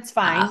notes. That's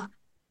fine.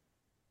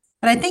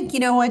 But I think, you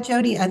know what,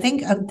 Jodi, I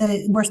think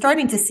we're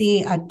starting to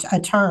see a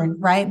turn,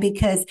 right?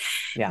 Because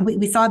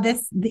we saw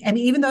this. I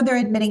mean, even though they're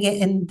admitting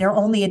it and they're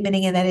only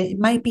admitting it that it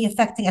might be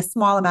affecting a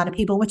small amount of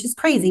people, which is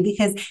crazy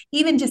because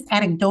even just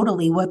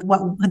anecdotally with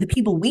what the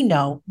people we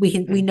know,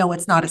 we know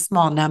it's not a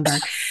small number.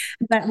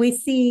 But we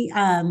see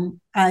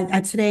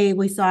today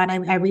we saw, and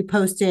I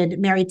reposted Dr.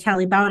 Mary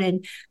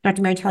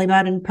Talley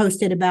Bowden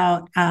posted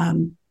about a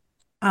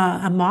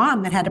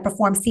mom that had to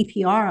perform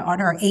CPR on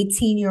her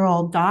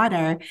 18-year-old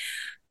daughter.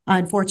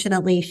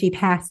 Unfortunately, she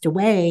passed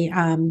away.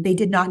 They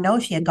did not know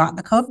she had gotten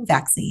the COVID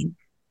vaccine,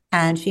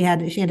 and she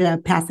ended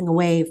up passing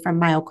away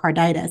from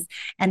myocarditis.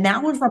 And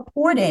that was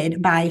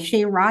reported by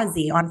Shay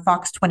Razi on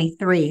Fox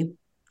 23.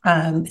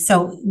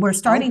 So we're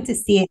starting to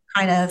see it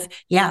kind of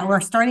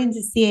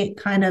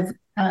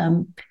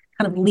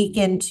leak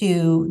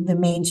into the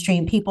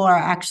mainstream. People are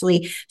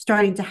actually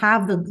starting to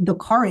have the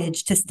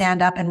courage to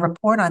stand up and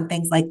report on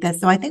things like this.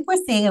 So I think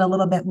we're seeing it a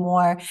little bit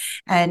more.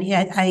 And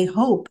yet I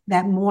hope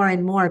that more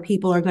and more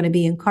people are going to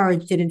be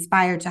encouraged and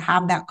inspired to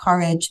have that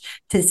courage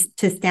to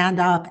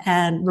stand up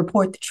and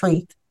report the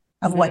truth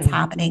of what's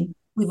happening.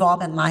 We've all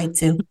been lied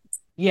to.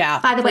 Yeah.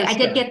 By the way, I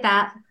did get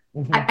that.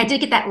 I did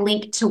get that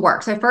link to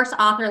work. So first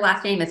author,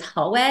 last name is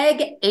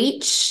Hoeg,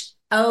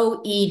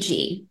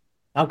 Hoeg.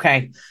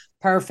 Okay.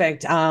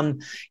 Perfect.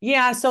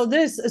 So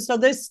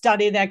this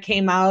study that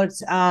came out,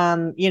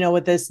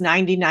 with this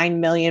 99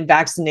 million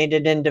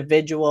vaccinated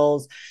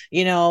individuals,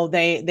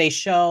 they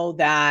show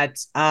that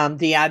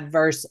the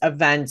adverse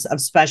events of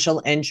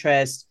special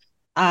interest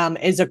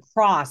is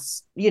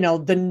across,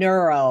 the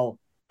neuro,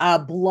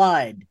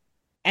 blood,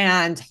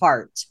 and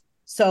heart.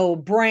 So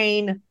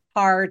brain,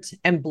 heart,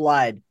 and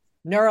blood,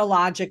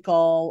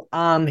 neurological,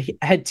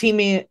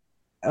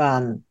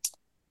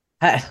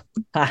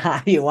 how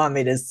do you want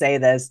me to say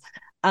this?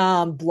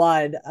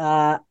 Blood,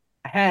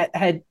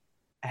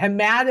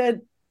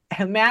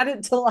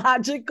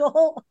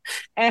 hematological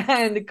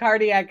and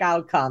cardiac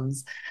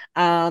outcomes.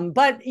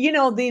 But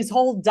these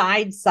whole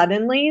died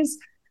suddenlies,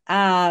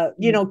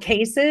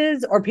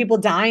 cases or people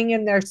dying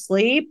in their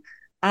sleep,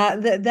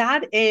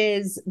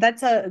 that's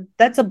a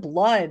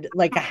blood,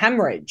 like a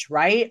hemorrhage,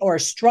 right? Or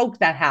a stroke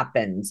that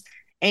happens.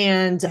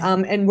 And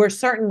we're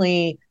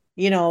certainly,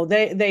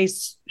 they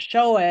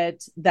show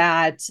it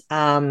that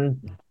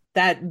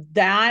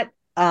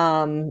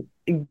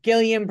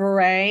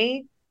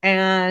Guillain-Barré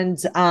and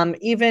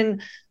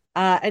even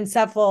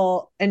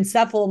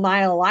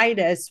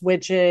encephalomyelitis,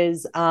 which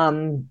is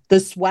the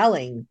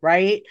swelling,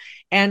 right?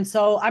 And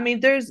so, I mean,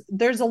 there's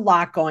a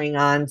lot going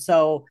on.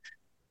 So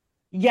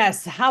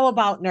yes, how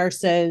about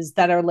nurses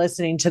that are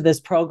listening to this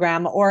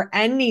program, or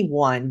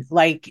anyone,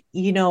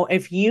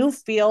 if you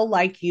feel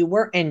like you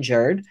were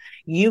injured,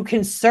 you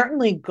can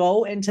certainly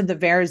go into the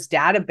VAERS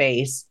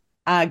database,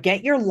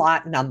 get your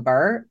lot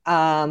number,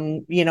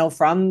 from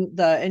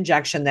the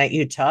injection that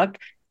you took,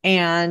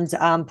 and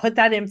put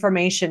that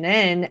information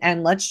in,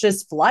 and let's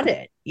just flood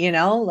it.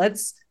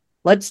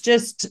 Let's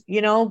just,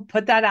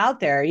 put that out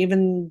there,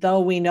 even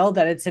though we know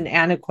that it's an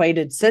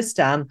antiquated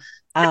system.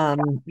 I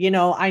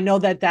know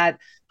that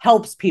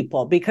helps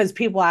people, because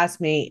people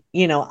ask me,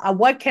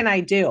 what can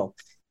I do?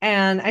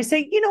 And I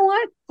say, you know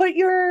what,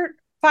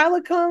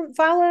 file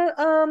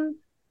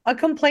a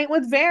complaint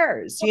with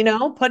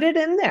VAERS, put it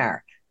in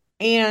there.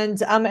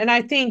 And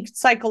I think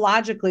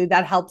psychologically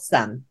that helps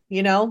them,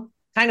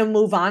 kind of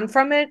move on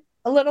from it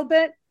a little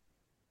bit.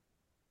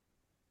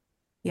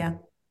 Yeah.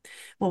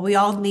 Well, we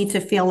all need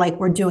to feel like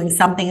we're doing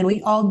something, and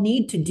we all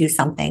need to do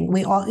something.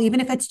 We all,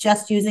 even if it's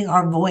just using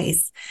our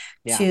voice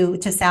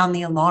to sound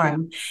the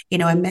alarm,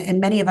 and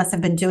many of us have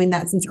been doing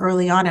that since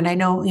early on. And I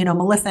know,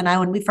 Melissa and I,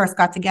 when we first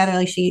got together,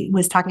 like she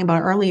was talking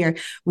about earlier,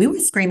 we were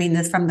screaming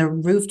this from the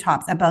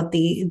rooftops about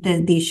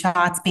these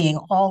shots being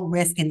all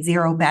risk and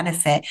zero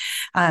benefit.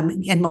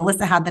 And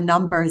Melissa had the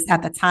numbers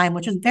at the time,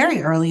 which was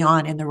very early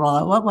on in the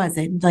rollout. What was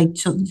it? Like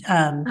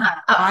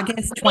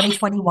August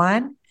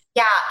 2021?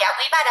 Yeah,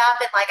 we met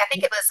up in I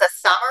think it was the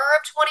summer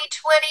of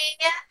 2020,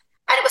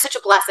 and it was such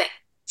a blessing.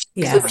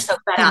 Yeah, we were so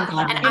fed up.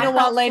 And you know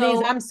what,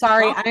 ladies? I'm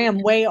sorry, I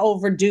am way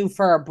overdue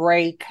for a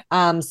break.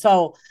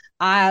 So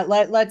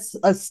let's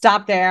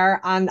stop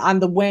there on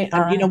the way.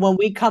 When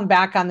we come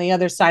back on the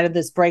other side of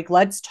this break,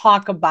 let's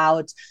talk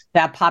about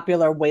that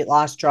popular weight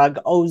loss drug,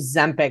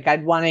 Ozempic.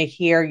 I'd want to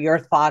hear your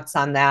thoughts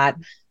on that,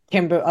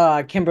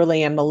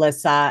 Kimberly and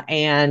Melissa,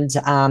 and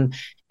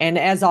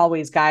as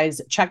always, guys,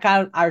 check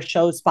out our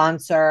show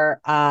sponsor,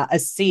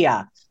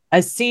 ASEA.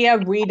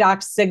 ASEA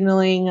redox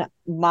signaling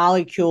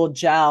molecule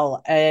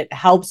gel. It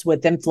helps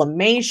with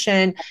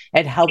inflammation.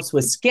 It helps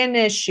with skin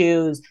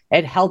issues.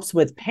 It helps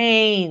with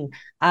pain.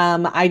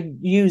 I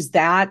use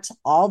that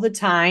all the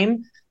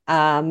time.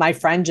 My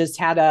friend just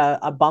had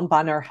a bump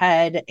on her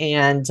head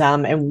and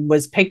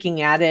was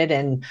picking at it,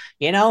 and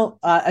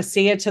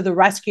ASEA to the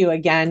rescue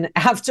again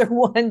after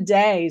one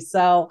day.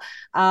 So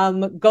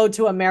go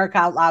to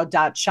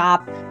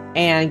AmericaOutloud.shop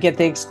and get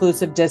the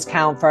exclusive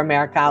discount for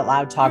America Out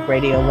Loud Talk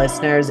Radio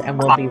listeners, and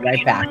we'll be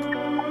right back.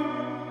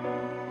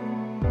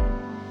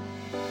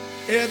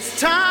 It's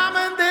time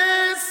and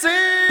this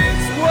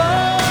is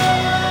what.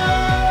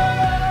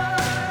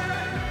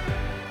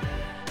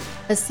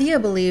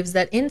 ASEA believes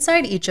that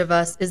inside each of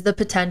us is the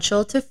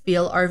potential to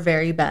feel our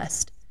very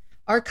best.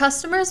 Our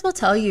customers will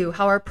tell you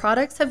how our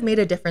products have made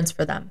a difference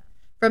for them,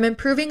 from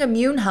improving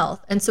immune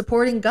health and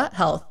supporting gut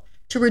health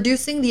to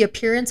reducing the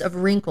appearance of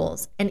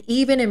wrinkles and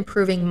even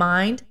improving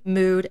mind,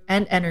 mood,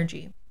 and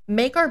energy.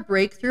 Make our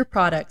breakthrough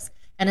products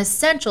an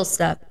essential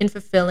step in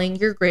fulfilling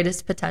your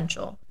greatest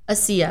potential.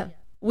 ASEA,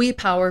 we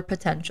power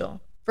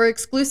potential. For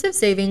exclusive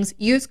savings,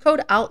 use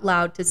code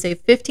OUTLOUD to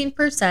save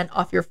 15%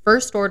 off your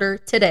first order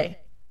today.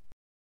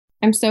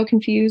 I'm so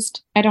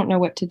confused. I don't know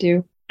what to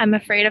do. I'm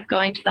afraid of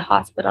going to the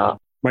hospital.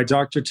 My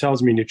doctor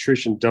tells me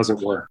nutrition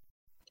doesn't work.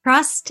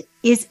 Trust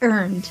is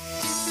earned.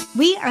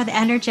 We are the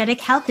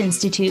Energetic Health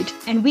Institute,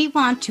 and we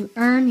want to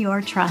earn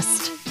your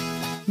trust.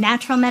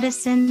 Natural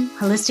medicine,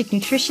 holistic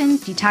nutrition,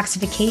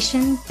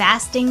 detoxification,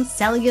 fasting,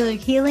 cellular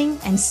healing,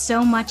 and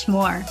so much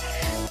more.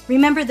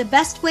 Remember, the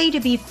best way to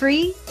be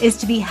free is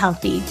to be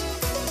healthy.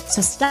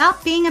 So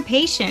stop being a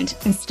patient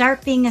and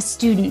start being a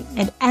student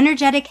at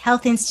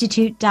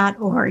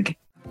energetichealthinstitute.org.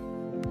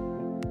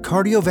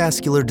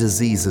 Cardiovascular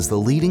disease is the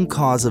leading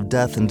cause of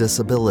death and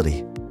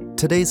disability.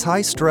 Today's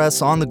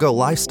high-stress, on-the-go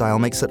lifestyle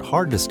makes it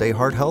hard to stay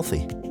heart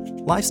healthy.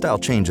 Lifestyle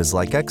changes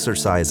like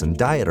exercise and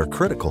diet are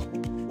critical,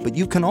 but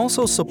you can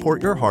also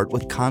support your heart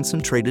with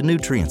concentrated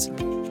nutrients.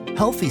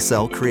 Healthy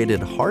Cell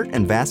created Heart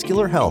and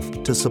Vascular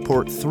Health to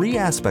support 3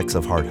 aspects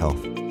of heart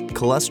health: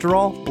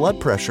 cholesterol, blood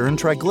pressure, and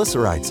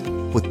triglycerides,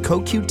 with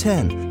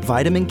CoQ10,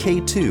 vitamin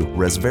K2,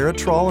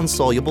 resveratrol, and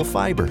soluble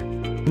fiber.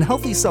 And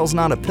Healthy Cell's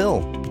not a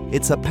pill.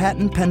 It's a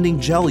patent-pending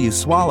gel you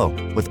swallow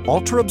with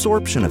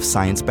ultra-absorption of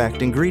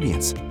science-backed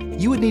ingredients.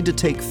 You would need to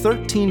take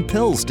 13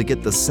 pills to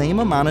get the same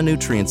amount of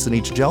nutrients in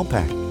each gel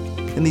pack.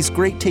 And these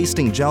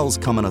great-tasting gels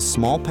come in a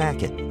small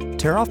packet.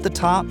 Tear off the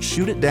top,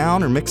 shoot it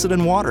down, or mix it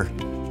in water.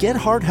 Get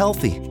heart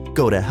healthy.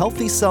 Go to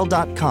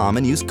healthycell.com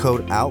and use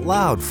code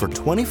OUTLOUD for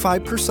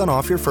 25%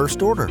 off your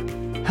first order.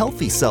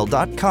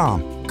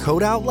 Healthycell.com,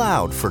 code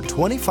OUTLOUD for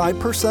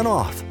 25%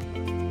 off.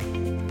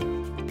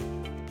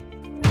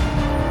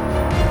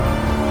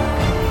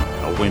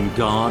 When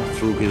God,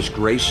 through His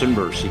grace and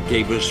mercy,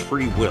 gave us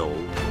free will,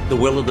 the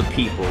will of the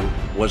people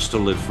was to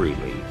live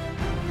freely.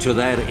 To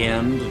that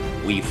end,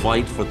 we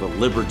fight for the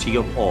liberty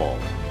of all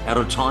at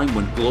a time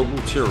when global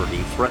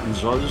tyranny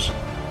threatens us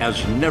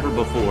as never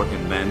before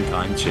in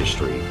mankind's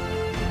history.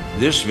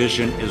 This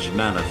vision is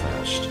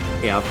manifest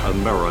at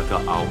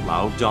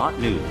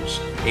AmericaOutloud.news,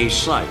 a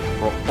site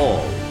for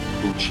all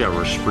who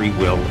cherish free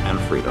will and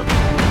freedom.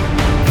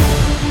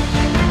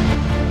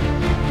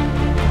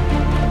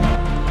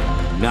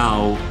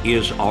 Now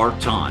is our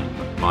time,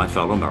 my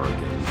fellow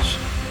Americans.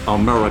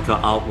 America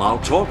Out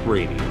Loud Talk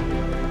Radio.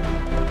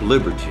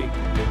 Liberty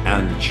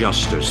and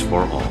justice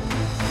for all.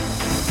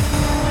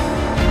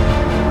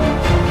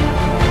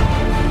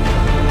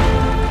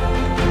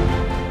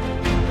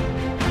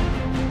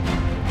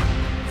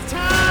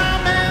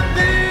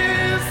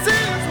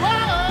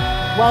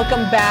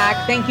 Welcome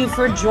back. Thank you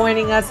for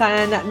joining us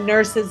on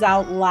Nurses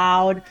Out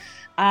Loud.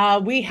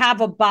 We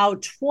have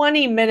about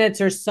 20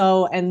 minutes or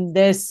so in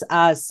this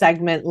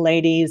segment,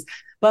 ladies.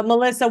 But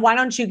Melissa, why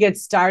don't you get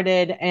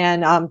started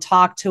and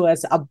talk to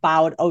us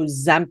about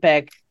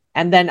Ozempic,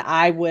 and then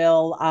I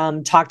will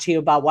talk to you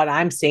about what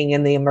I'm seeing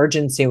in the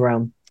emergency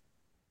room.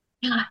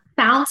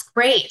 Sounds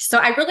great. So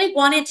I really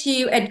wanted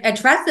to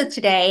address this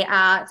today.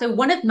 So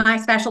one of my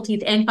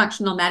specialties in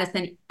functional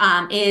medicine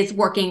is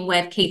working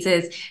with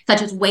cases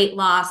such as weight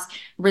loss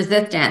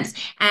resistance.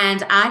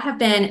 And I have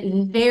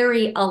been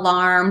very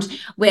alarmed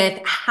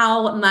with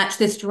how much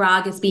this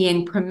drug is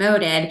being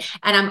promoted.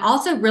 And I'm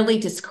also really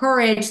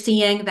discouraged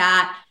seeing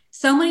that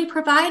so many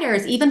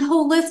providers, even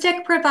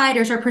holistic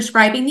providers, are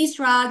prescribing these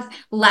drugs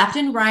left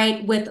and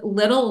right with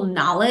little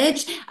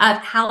knowledge of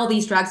how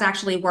these drugs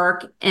actually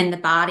work in the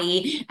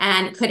body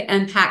and could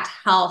impact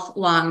health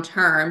long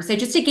term. So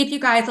just to give you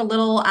guys a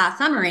little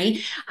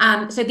summary,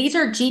 so these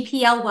are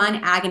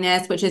GPL-1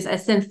 agonists, which is a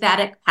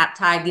synthetic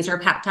peptide. These are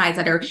peptides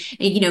that are,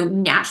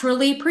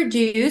 naturally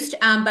produced,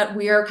 but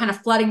we are kind of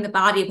flooding the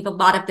body with a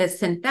lot of this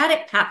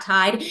synthetic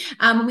peptide.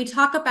 When we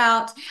talk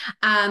about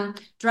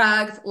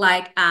drugs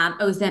like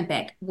Ozempic,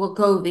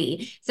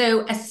 Wegovy.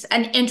 So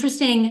an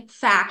interesting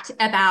fact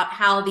about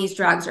how these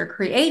drugs are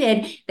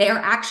created, they are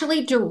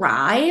actually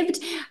derived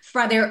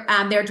from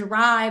they're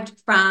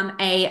derived from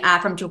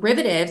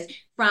derivatives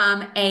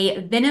from a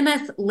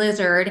venomous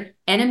lizard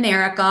in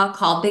America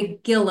called the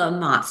Gila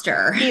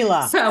monster.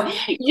 Gila. So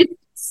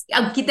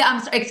I'm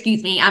sorry,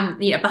 excuse me. I'm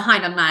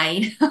behind on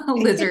my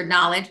lizard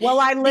knowledge. Well,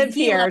 I live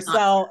here, monster.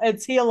 so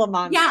it's Gila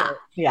monster.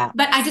 Yeah.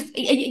 But I just,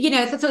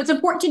 so it's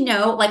important to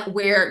know like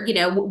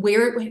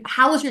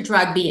how is your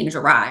drug being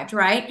derived,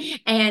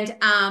 right? And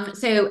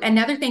so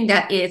another thing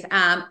that is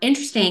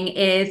interesting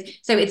is,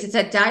 so it's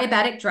a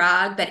diabetic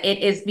drug, but it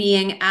is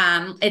being,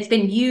 it's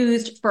been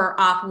used for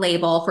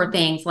off-label for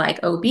things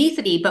like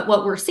obesity. But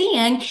what we're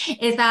seeing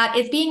is that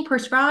it's being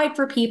prescribed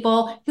for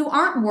people who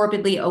aren't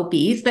morbidly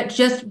obese, but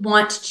just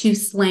want to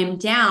slim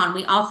down.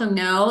 We also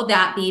know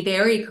that the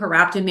very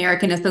corrupt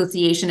American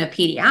Association of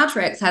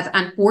Pediatrics has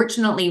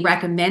unfortunately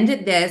recommended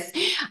this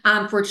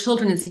for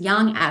children as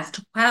young as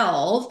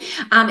 12.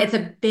 It's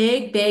a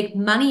big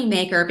money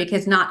maker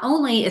because not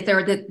only is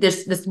there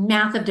this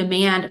massive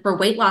demand for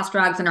weight loss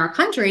drugs in our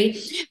country,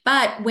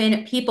 but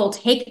when people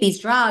take these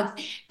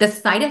drugs, the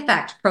side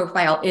effect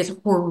profile is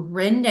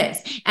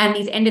horrendous. And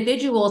these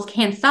individuals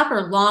can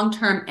suffer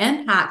long-term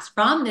impacts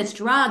from this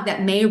drug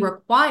that may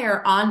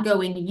require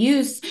ongoing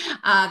use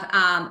of,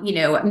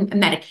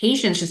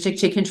 medications just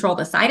to control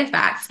the side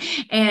effects.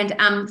 And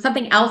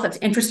something else that's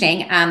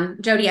interesting,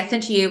 Jodi, I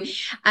sent you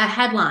a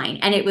headline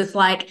and it was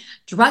like,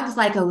 drugs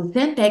like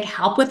Ozempic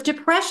help with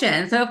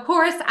depression. So of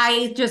course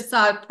I just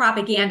saw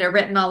propaganda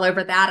written all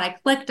over that. I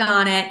clicked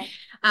on it.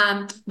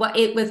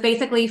 It was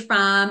basically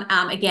from,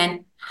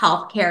 again,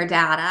 healthcare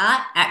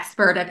data,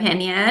 expert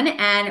opinion.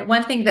 And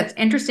one thing that's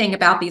interesting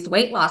about these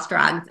weight loss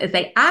drugs is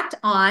they act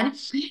on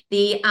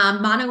the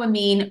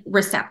monoamine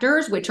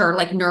receptors, which are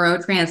like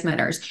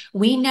neurotransmitters.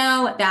 We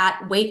know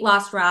that weight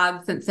loss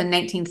drugs since the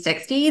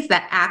 1960s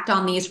that act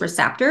on these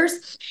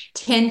receptors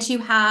tend to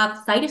have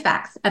side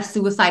effects of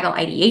suicidal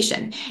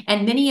ideation.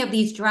 And many of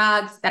these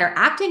drugs that are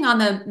acting on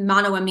the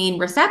monoamine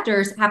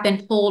receptors have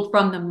been pulled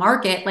from the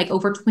market, like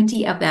over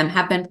 20 of them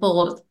have been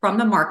pulled from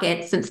the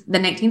market since the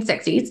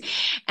 1960s.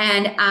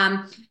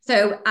 And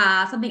so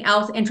something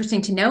else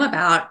interesting to know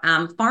about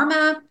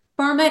pharma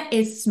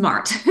is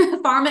smart.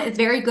 Pharma is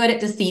very good at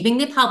deceiving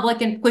the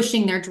public and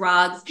pushing their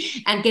drugs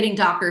and getting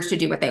doctors to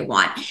do what they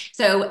want.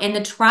 So in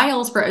the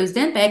trials for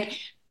Ozempic,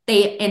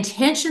 they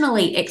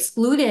intentionally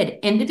excluded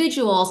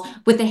individuals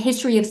with a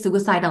history of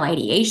suicidal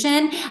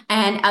ideation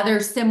and other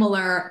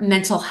similar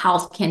mental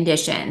health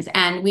conditions.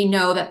 And we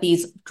know that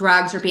these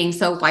drugs are being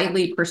so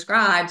widely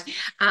prescribed.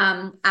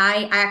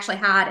 I actually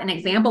had an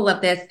example of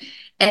this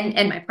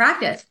in my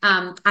practice.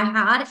 I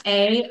had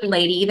a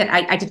lady that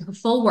I did her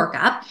full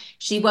workup.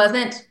 She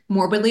wasn't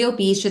morbidly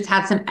obese, just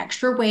had some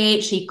extra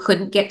weight. She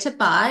couldn't get to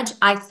budge.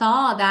 I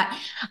saw that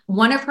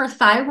one of her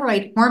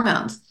thyroid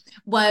hormones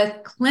was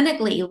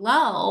clinically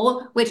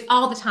low, which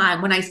all the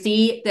time when I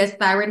see this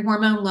thyroid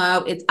hormone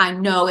low, I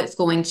know it's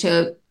going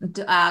to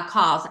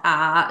cause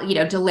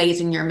delays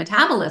in your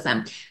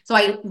metabolism. So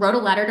I wrote a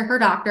letter to her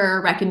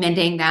doctor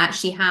recommending that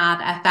she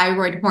have a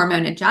thyroid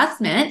hormone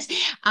adjustment.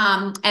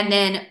 And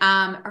then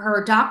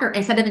her doctor,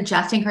 instead of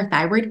adjusting her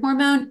thyroid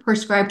hormone,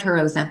 prescribed her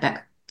Ozempic.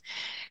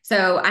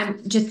 So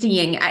I'm just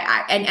seeing,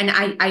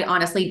 I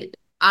honestly,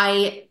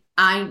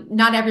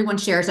 not everyone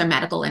shares their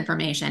medical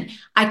information.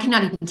 I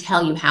cannot even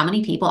tell you how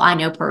many people I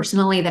know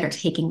personally that are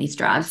taking these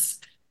drugs.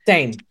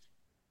 Same.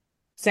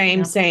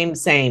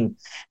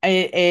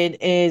 It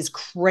is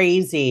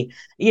crazy.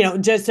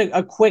 Just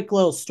a quick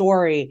little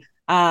story.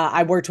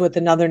 I worked with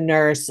another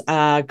nurse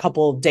a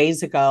couple of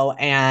days ago,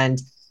 and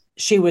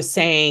she was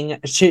saying,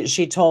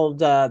 she told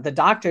the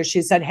doctor,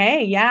 she said,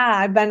 hey, yeah,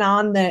 I've been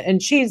on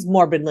and she's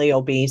morbidly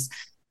obese.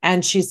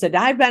 And she said,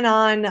 I've been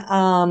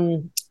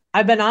on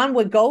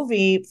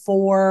Wegovy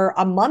for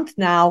a month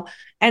now,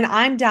 and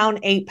I'm down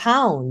 8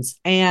 pounds.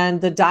 And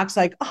the doc's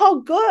like,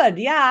 oh, good.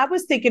 Yeah, I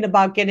was thinking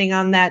about getting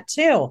on that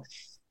too.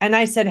 And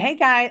I said, hey,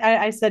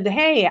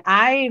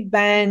 I've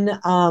been,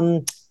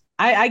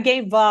 I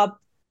gave up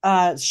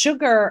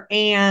sugar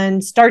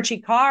and starchy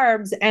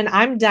carbs, and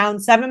I'm down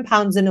 7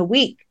 pounds in a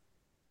week.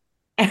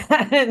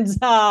 And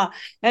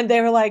they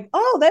were like,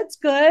 oh, that's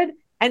good.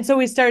 And so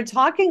we started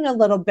talking a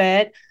little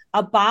bit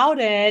about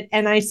it.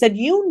 And I said,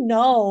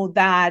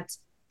 that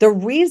the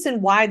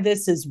reason why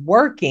this is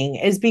working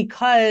is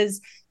because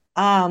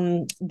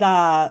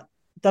the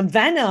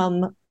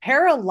venom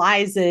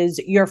paralyzes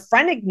your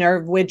phrenic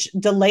nerve, which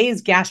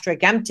delays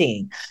gastric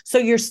emptying. So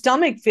your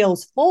stomach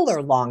feels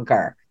fuller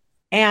longer.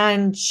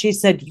 And she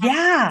said,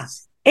 yeah,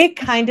 it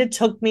kind of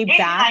took me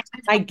back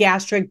to my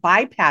gastric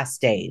bypass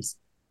days.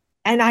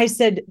 And I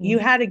said, you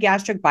had a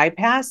gastric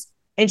bypass?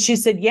 And she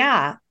said,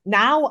 yeah,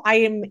 now I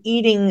am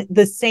eating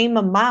the same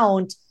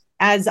amount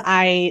as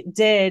I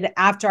did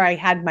after I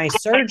had my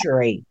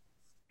surgery.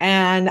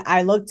 And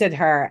I looked at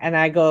her and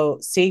I go,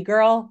 see,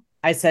 girl,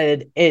 I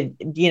said,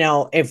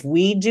 if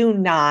we do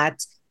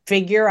not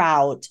figure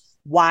out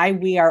why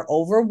we are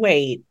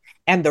overweight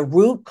and the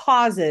root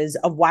causes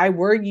of why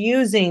we're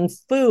using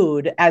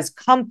food as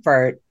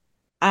comfort,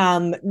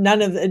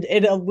 none of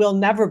it will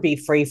never be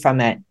free from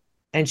it.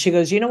 And she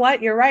goes, you know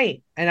what? You're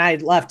right. And I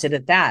left it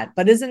at that.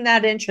 But isn't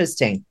that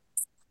interesting?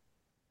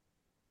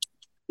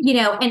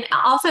 And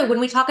also when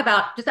we talk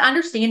about just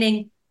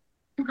understanding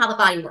how the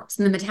body works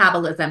and the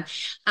metabolism.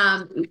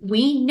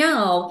 We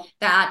know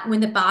that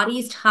when the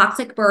body's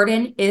toxic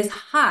burden is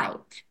high,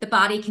 the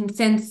body can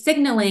send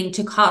signaling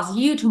to cause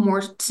you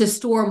to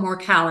store more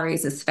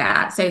calories as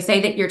fat. So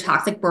say that your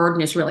toxic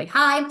burden is really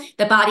high,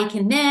 the body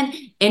can then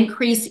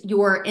increase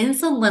your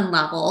insulin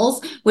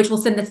levels, which will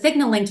send the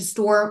signaling to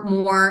store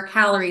more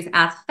calories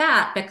as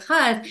fat,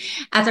 because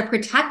as a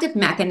protective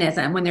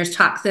mechanism, when there's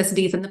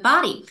toxicities in the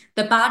body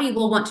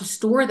will want to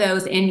store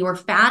those in your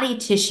fatty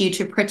tissue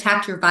to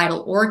protect your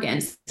vital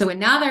organs. So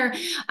another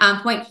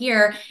point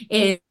here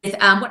is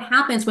what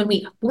happens when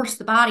we force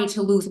the body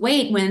to lose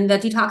weight when the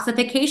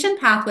detoxification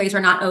pathways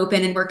are not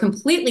open and we're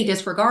completely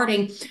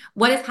disregarding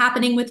what is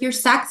happening with your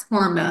sex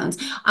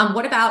hormones.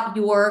 What about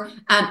your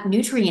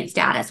nutrient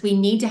status? We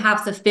need to have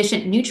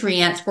sufficient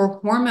nutrients for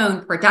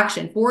hormone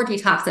production, for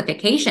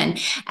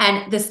detoxification.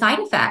 And the side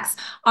effects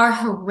are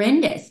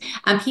horrendous.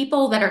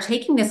 People that are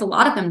taking this, a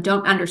lot of them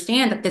don't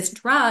understand that this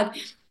drug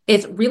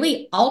is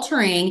really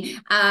altering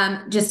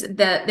just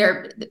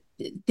their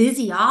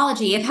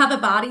physiology of how the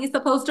body is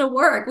supposed to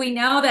work. We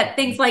know that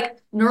things like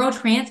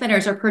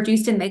neurotransmitters are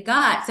produced in the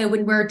gut. So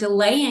when we're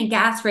delaying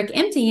gastric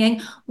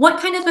emptying, what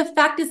kind of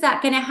effect is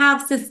that going to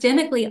have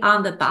systemically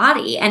on the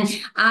body? And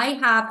I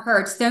have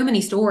heard so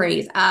many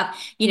stories of,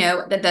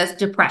 that there's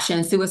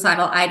depression,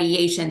 suicidal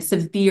ideation,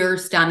 severe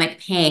stomach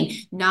pain,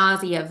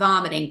 nausea,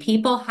 vomiting,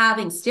 people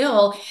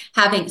still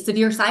having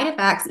severe side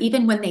effects,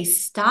 even when they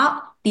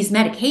stop these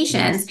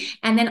medications. Yes.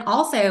 And then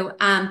also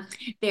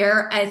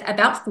there is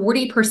about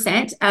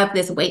 40% of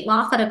this weight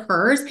loss that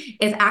occurs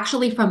is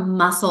actually from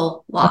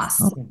muscle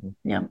loss.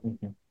 Yeah.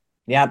 Mm-hmm.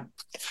 Yep.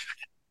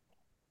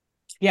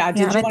 Yeah.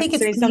 Did you want to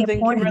say something,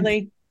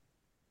 Kimberly?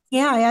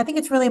 Yeah, I think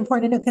it's really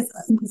important to know because,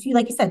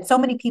 like you said, so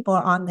many people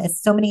are on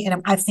this,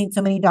 and I've seen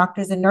so many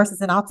doctors and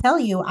nurses, and I'll tell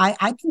you,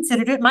 I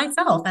considered it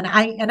myself, and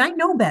I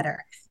know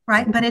better,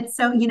 right? But it's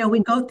so, we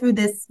go through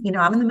this,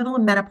 I'm in the middle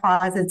of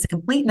menopause. It's a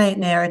complete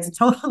nightmare. It's a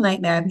total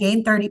nightmare. I've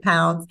gained 30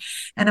 pounds,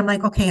 and I'm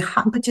like, okay,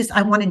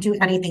 I want to do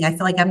anything. I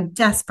feel like I'm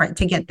desperate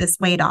to get this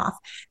weight off,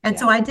 and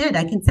so I did.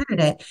 I considered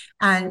it,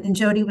 and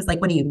Jodi was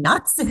like, "What are you,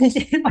 nuts?" So,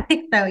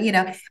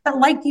 but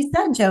like you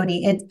said,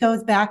 Jodi, it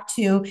goes back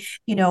to,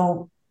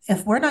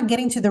 if we're not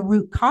getting to the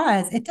root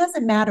cause, it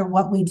doesn't matter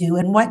what we do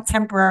and what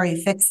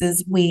temporary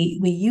fixes we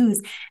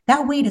use.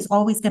 That weight is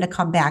always going to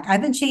come back.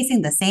 I've been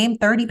chasing the same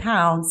 30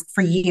 pounds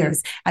for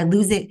years. I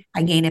lose it,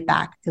 I gain it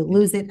back. I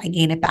lose it, I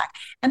gain it back.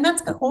 And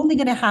that's only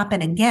going to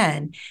happen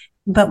again.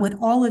 But with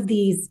all of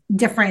these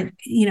different,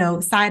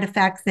 side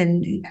effects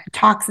and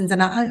toxins,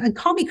 and I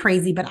call me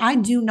crazy, but I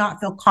do not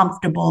feel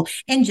comfortable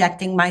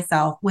injecting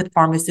myself with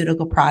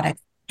pharmaceutical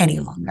products any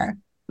longer.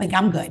 Like,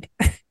 I'm good.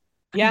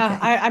 Yeah.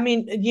 I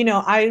mean,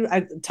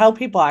 I tell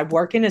people I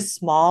work in a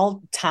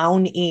small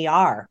town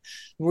ER,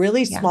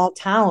 really small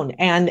town.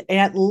 And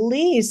at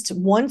least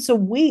once a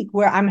week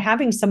where I'm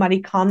having somebody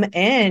come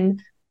in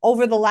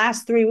over the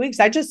last 3 weeks.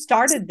 I just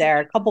started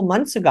there a couple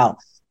months ago.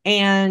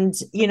 And,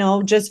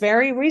 just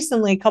very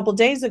recently, a couple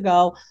days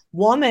ago,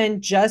 woman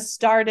just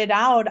started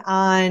out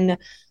on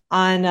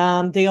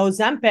the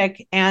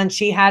Ozempic, and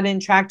she had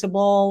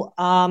intractable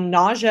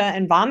nausea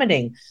and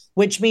vomiting,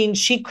 which means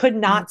she could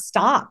not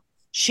stop.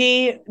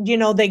 She,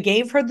 they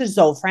gave her the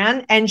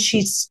Zofran and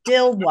she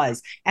still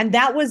was. And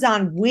that was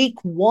on week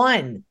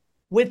 1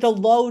 with a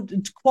low,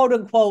 quote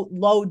unquote,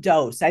 low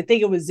dose. I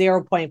think it was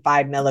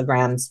 0.5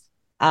 milligrams.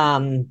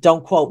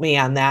 Don't quote me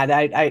on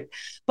that.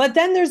 But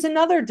then there's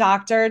another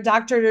doctor,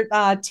 Dr.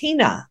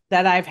 Tina,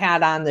 that I've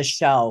had on the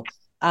show,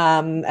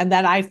 and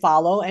that I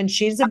follow. And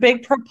she's a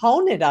big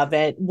proponent of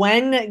it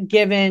when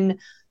given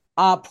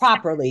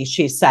properly.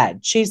 She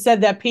said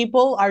that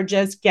people are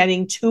just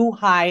getting too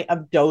high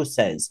of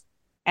doses.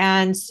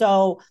 And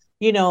so,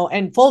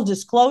 and full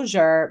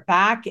disclosure,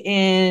 back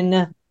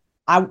in,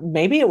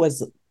 it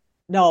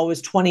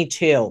was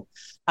 22,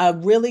 a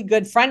really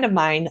good friend of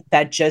mine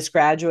that just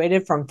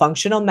graduated from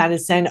functional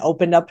medicine,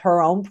 opened up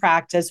her own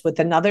practice with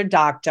another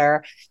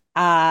doctor.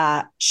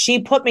 She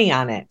put me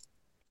on it,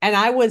 and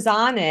I was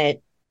on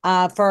it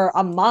for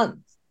a month,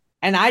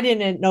 and I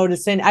didn't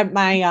notice it.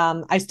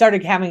 I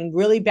started having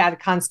really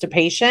bad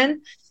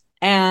constipation,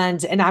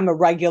 and I'm a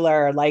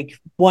regular, like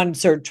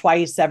once or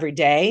twice every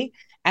day.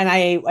 And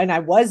I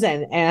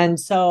wasn't. And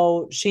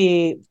so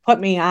she put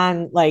me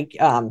on like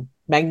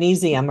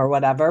magnesium or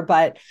whatever,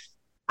 but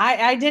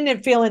I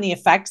didn't feel any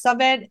effects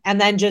of it. And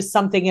then just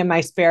something in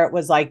my spirit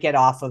was like, get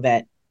off of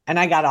it. And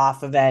I got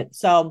off of it.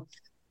 So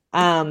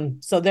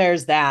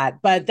there's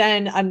that. But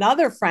then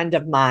another friend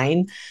of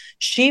mine,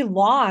 she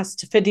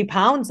lost 50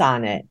 pounds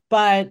on it.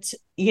 But,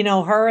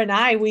 her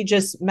and we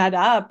just met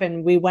up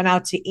and we went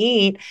out to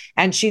eat,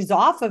 and she's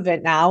off of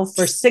it now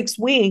for 6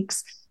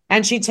 weeks.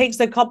 And she takes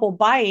a couple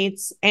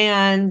bites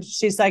and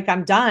she's like,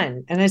 I'm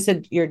done. And I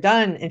said, you're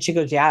done? And she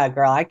goes, yeah,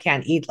 girl, I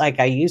can't eat like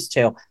I used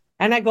to.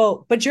 And I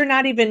go, but you're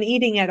not even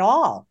eating at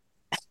all,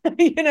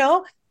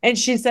 And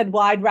she said,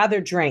 well, I'd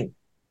rather drink.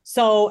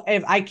 So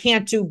if I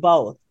can't do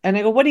both. And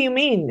I go, what do you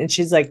mean? And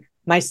she's like,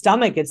 my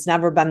stomach, it's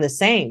never been the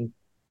same.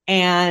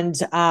 And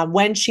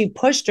when she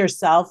pushed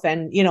herself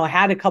and,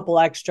 had a couple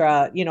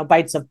extra,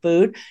 bites of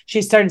food,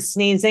 she started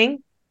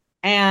sneezing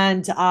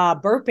and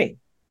burping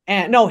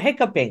and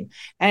hiccuping.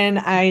 And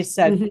I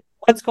said,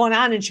 what's going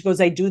on? And she goes,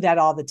 I do that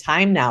all the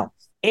time now.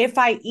 If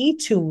I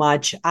eat too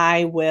much,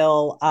 I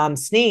will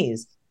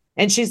sneeze.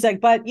 And she's like,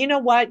 but you know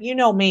what? You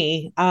know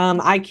me.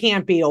 I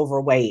can't be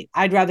overweight.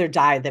 I'd rather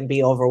die than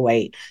be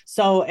overweight.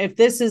 So if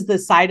this is the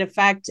side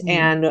effect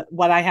and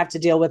what I have to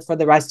deal with for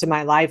the rest of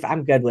my life,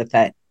 I'm good with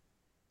it.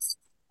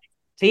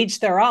 To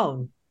each their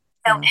own.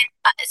 So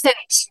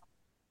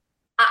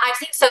I've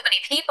seen so many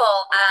people,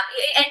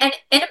 and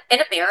in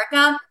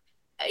America,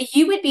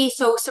 you would be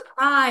so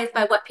surprised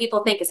by what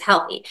people think is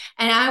healthy.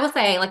 And I will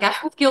say, like, I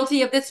was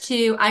guilty of this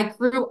too. I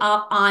grew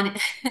up on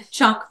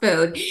junk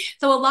food.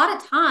 So a lot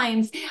of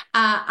times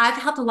I've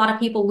helped a lot of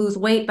people lose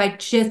weight by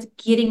just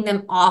getting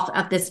them off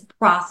of this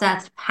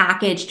processed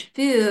packaged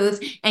foods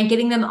and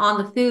getting them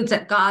on the foods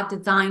that God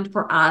designed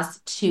for us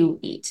to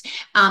eat.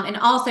 And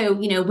also,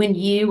 when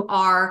you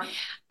are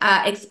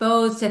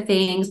exposed to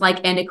things like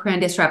endocrine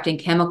disrupting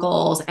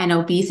chemicals and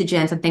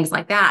obesogens and things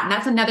like that. And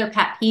that's another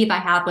pet peeve I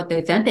have with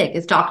Ozempic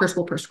is doctors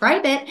will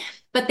prescribe it,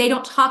 but they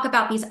don't talk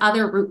about these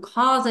other root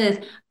causes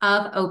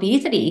of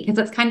obesity, because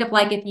it's kind of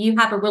like if you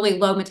have a really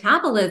low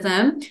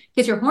metabolism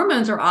because your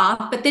hormones are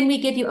off, but then we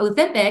give you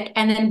Ozempic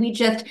and then we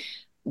just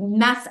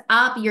mess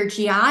up your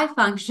GI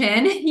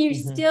function, you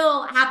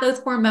still have those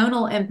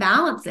hormonal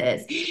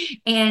imbalances.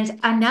 And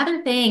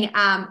another thing,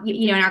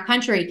 in our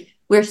country,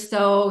 we're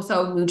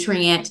so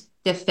nutrient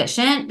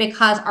deficient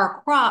because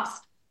our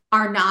crops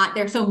are not,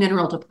 they're so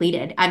mineral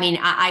depleted. I mean,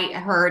 I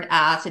heard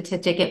a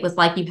statistic, it was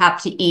like you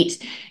have to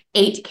eat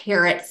 8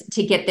 carrots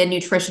to get the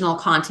nutritional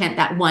content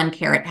that 1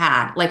 carrot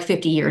had like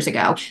 50 years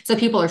ago. So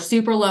people are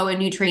super low in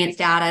nutrient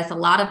status. A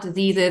lot of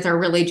diseases are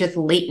really just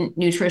latent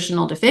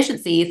nutritional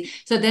deficiencies.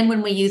 So then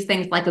when we use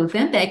things like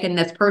Ozempic and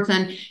this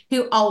person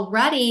who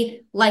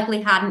already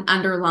likely had an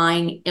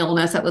underlying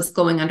illness that was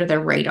going under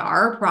their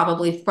radar,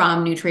 probably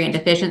from nutrient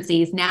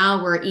deficiencies,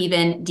 now we're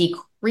even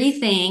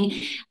decreasing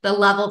the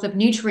levels of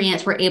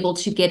nutrients we're able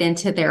to get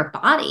into their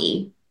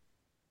body.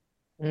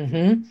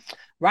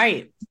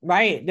 Right.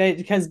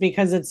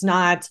 Because it's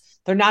not,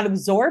 they're not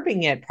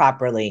absorbing it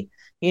properly,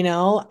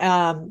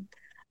 I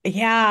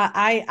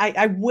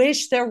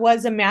wish there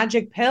was a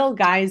magic pill,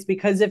 guys,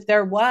 because if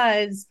there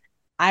was,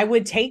 I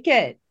would take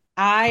it.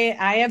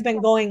 I have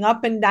been going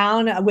up and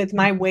down with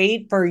my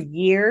weight for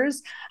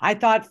years. I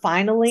thought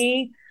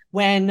finally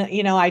when,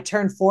 I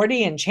turned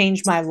 40 and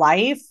changed my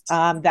life,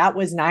 that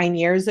was 9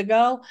 years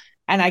ago.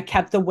 And I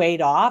kept the weight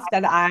off,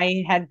 that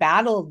I had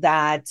battled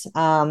that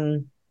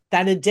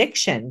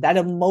addiction, that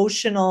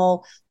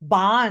emotional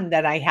bond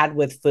that I had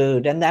with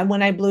food. And then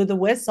when I blew the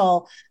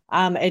whistle,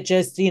 it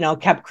just,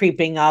 kept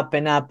creeping up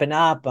and up and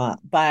up.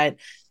 But,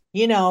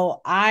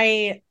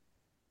 I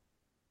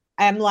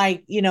am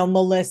like,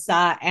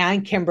 Melissa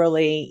and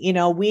Kimberly,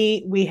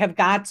 we have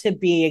got to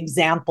be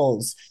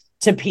examples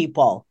to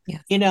people,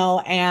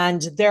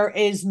 and there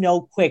is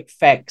no quick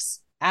fix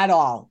at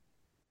all.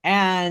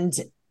 And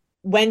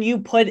when you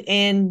put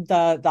in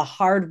the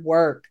hard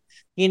work,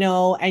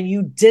 and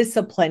you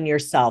discipline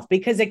yourself,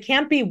 because it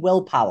can't be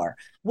willpower.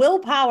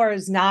 Willpower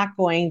is not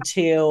going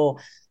to,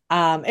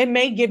 it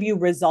may give you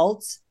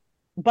results,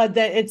 but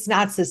that it's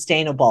not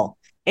sustainable.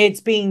 It's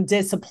being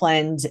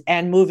disciplined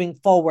and moving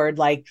forward.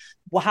 Like,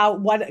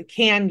 what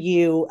can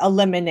you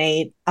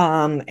eliminate,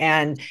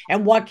 and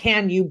what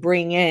can you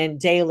bring in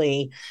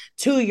daily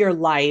to your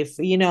life,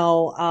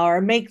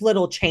 or make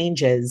little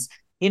changes.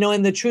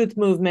 In the Truth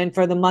Movement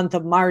for the month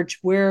of March,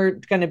 we're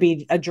going to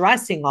be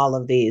addressing all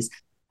of these.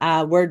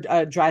 We're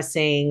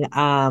addressing,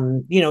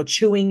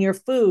 chewing your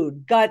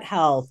food, gut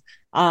health.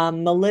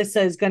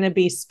 Melissa is going to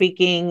be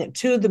speaking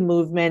to the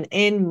movement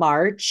in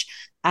March,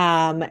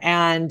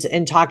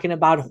 and talking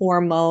about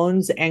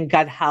hormones and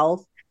gut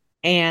health.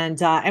 And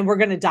we're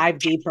going to dive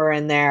deeper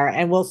in there,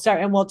 and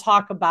we'll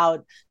talk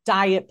about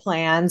diet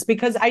plans,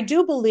 because I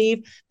do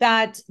believe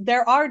that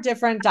there are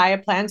different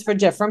diet plans for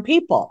different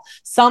people.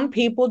 Some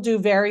people do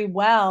very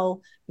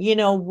well,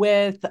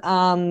 with,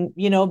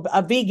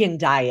 a vegan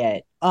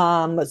diet.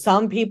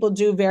 Some people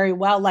do very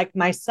well, like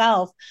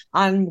myself,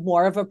 on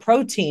more of a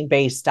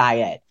protein-based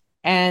diet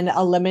and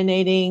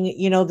eliminating,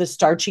 the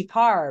starchy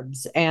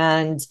carbs.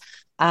 And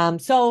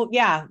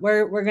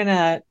we're going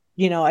to,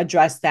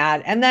 address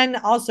that. And then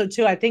also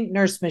too, I think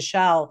Nurse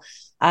Michelle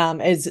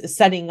is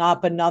setting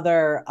up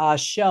another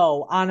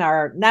show on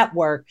our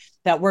network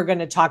that we're going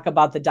to talk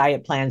about the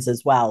diet plans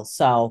as well.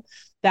 So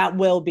that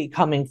will be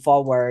coming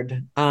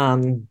forward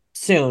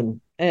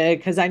soon,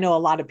 because I know a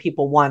lot of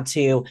people want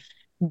to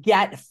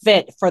get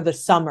fit for the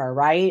summer,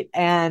 right?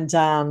 And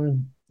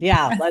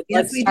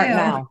let's start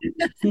now.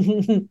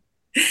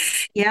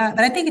 Yeah,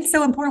 but I think it's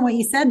so important what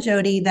you said,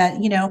 Jodi, that,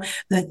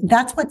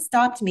 that's what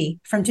stopped me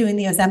from doing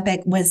the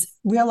Ozempic, was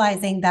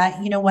realizing that,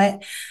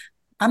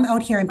 I'm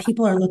out here and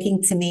people are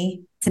looking to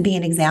me to be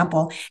an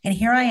example. And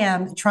here I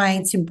am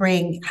trying to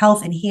bring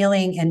health and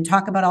healing and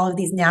talk about all of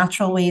these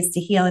natural ways to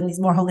heal in these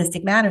more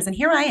holistic manners. And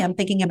here I am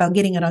thinking about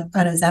getting an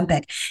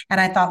Ozempic. And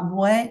I thought,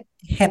 what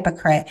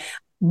hypocrite.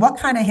 What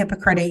kind of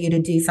hypocrite are you to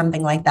do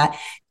something like that?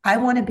 I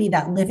want to be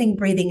that living,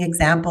 breathing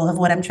example of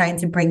what I'm trying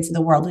to bring to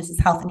the world, which is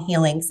health and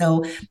healing.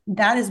 So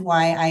that is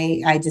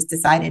why I just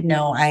decided,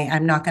 no,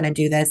 I'm not going to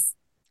do this.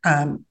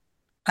 I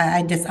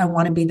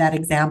want to be that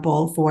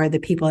example for the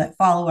people that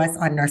follow us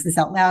on Nurses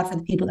Out Loud, for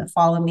the people that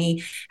follow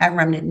me at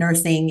Remnant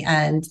Nursing,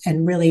 and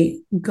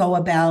really go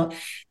about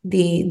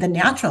the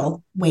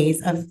natural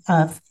ways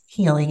of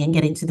healing and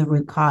getting to the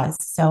root cause.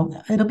 So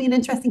it'll be an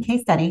interesting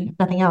case study, if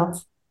nothing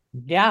else.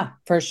 Yeah,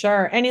 for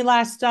sure. Any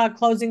last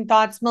closing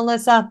thoughts,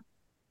 Melissa?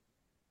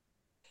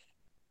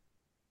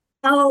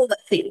 Oh,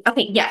 let's see.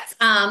 Okay, yes.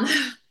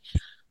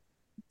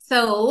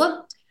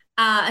 So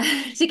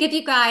to give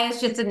you guys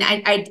just an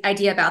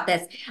idea about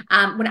this,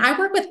 when I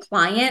work with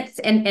clients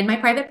in my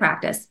private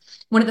practice,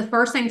 one of the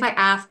first things I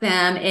ask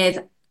them is,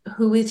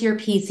 who is your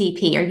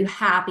PCP? Are you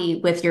happy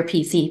with your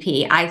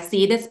PCP? I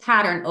see this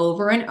pattern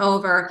over and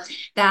over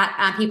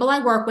that people I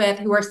work with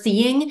who are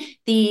seeing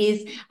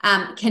these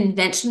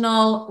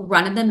conventional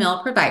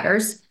run-of-the-mill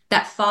providers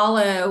that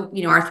follow,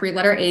 our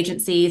three-letter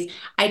agencies,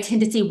 I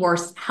tend to see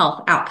worse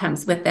health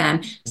outcomes with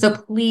them. So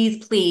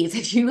please,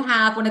 if you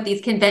have one of these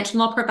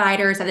conventional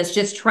providers that is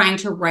just trying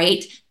to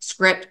write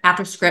script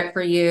after script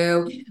for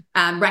you,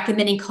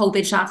 recommending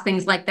COVID shots,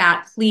 things like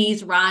that,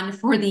 please run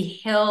for the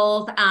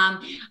hills.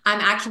 I'm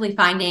actually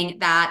finding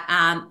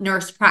that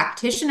nurse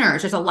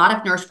practitioners, there's a lot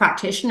of nurse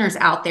practitioners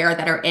out there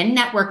that are in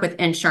network with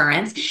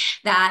insurance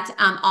that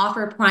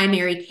offer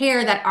primary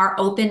care that are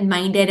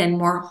open-minded and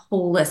more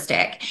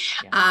holistic.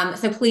 Yeah.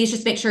 So please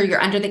just make sure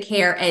you're under the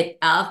care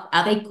of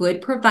a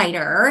good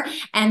provider.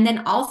 And then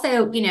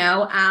also,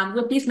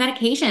 with these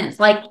medications,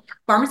 like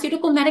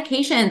pharmaceutical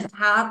medications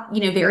have,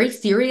 very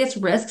serious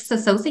risks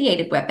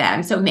associated with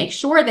them. So make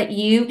sure that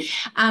you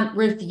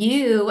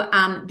review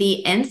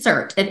the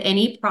insert of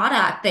any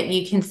product that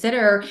you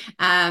consider,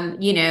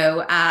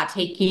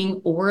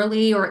 taking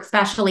orally or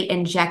especially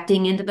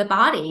injecting into the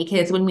body.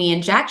 Because when we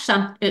inject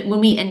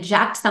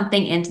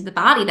something into the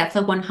body, that's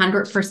a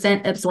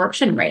 100%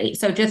 absorption rate.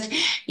 So just,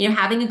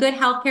 having a good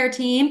healthcare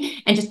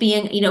team and just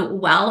being,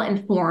 well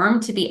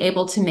informed to be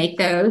able to make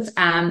those,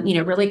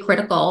 really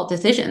critical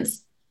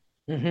decisions.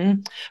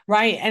 Mm-hmm.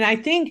 Right. And I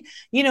think,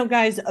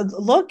 guys,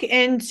 look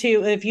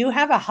into, if you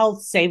have a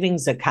health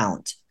savings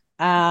account,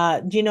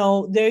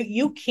 there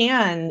you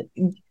can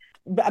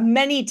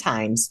many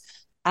times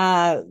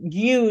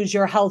use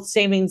your health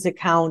savings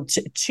account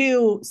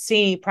to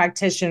see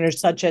practitioners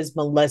such as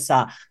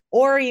Melissa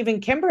or even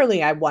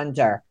Kimberly. I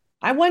wonder,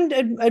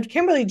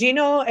 Kimberly, do you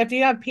know if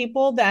you have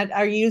people that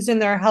are using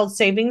their health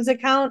savings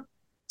account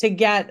to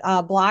get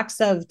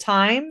blocks of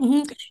time?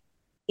 Mm-hmm.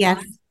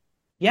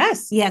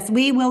 Yes,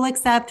 we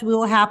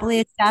will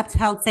happily accept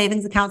health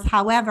savings accounts.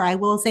 However, I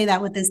will say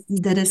that with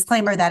the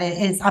disclaimer that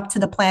it is up to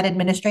the plan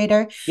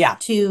administrator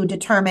to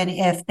determine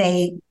if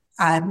they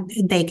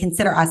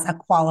consider us a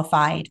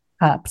qualified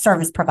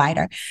service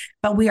provider.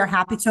 But we are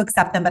happy to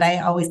accept them. But I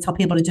always tell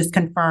people to just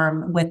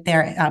confirm with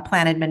their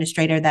plan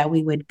administrator that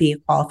we would be a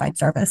qualified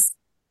service.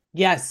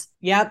 Yes.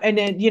 Yep. And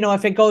then,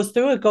 if it goes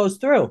through, it goes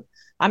through.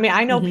 I mean,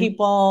 I know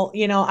people,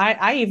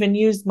 I even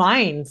used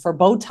mine for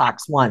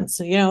Botox once,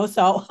 so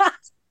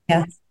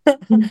yes.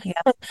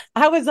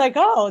 I was like,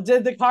 oh,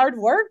 did the card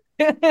work?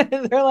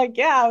 They're like,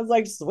 yeah. I was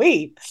like,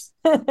 sweet.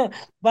 But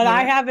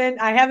I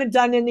haven't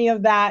done any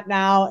of that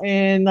now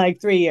in like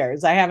 3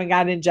 years. I haven't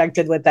gotten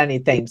injected with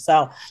anything.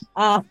 So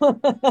I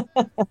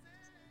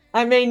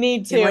may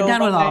need to. We're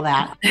done with all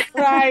that.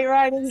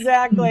 Right,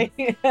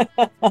 exactly.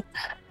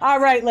 All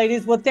right,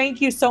 ladies. Well,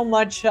 thank you so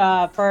much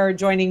for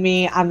joining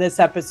me on this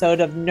episode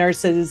of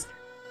Nurses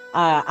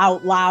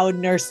Out Loud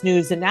Nurse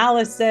News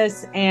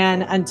Analysis.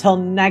 And until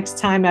next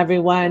time,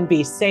 everyone,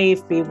 be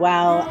safe, be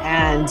well,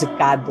 and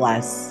God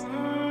bless.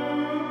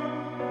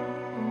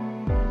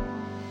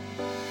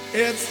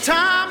 It's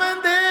time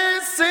and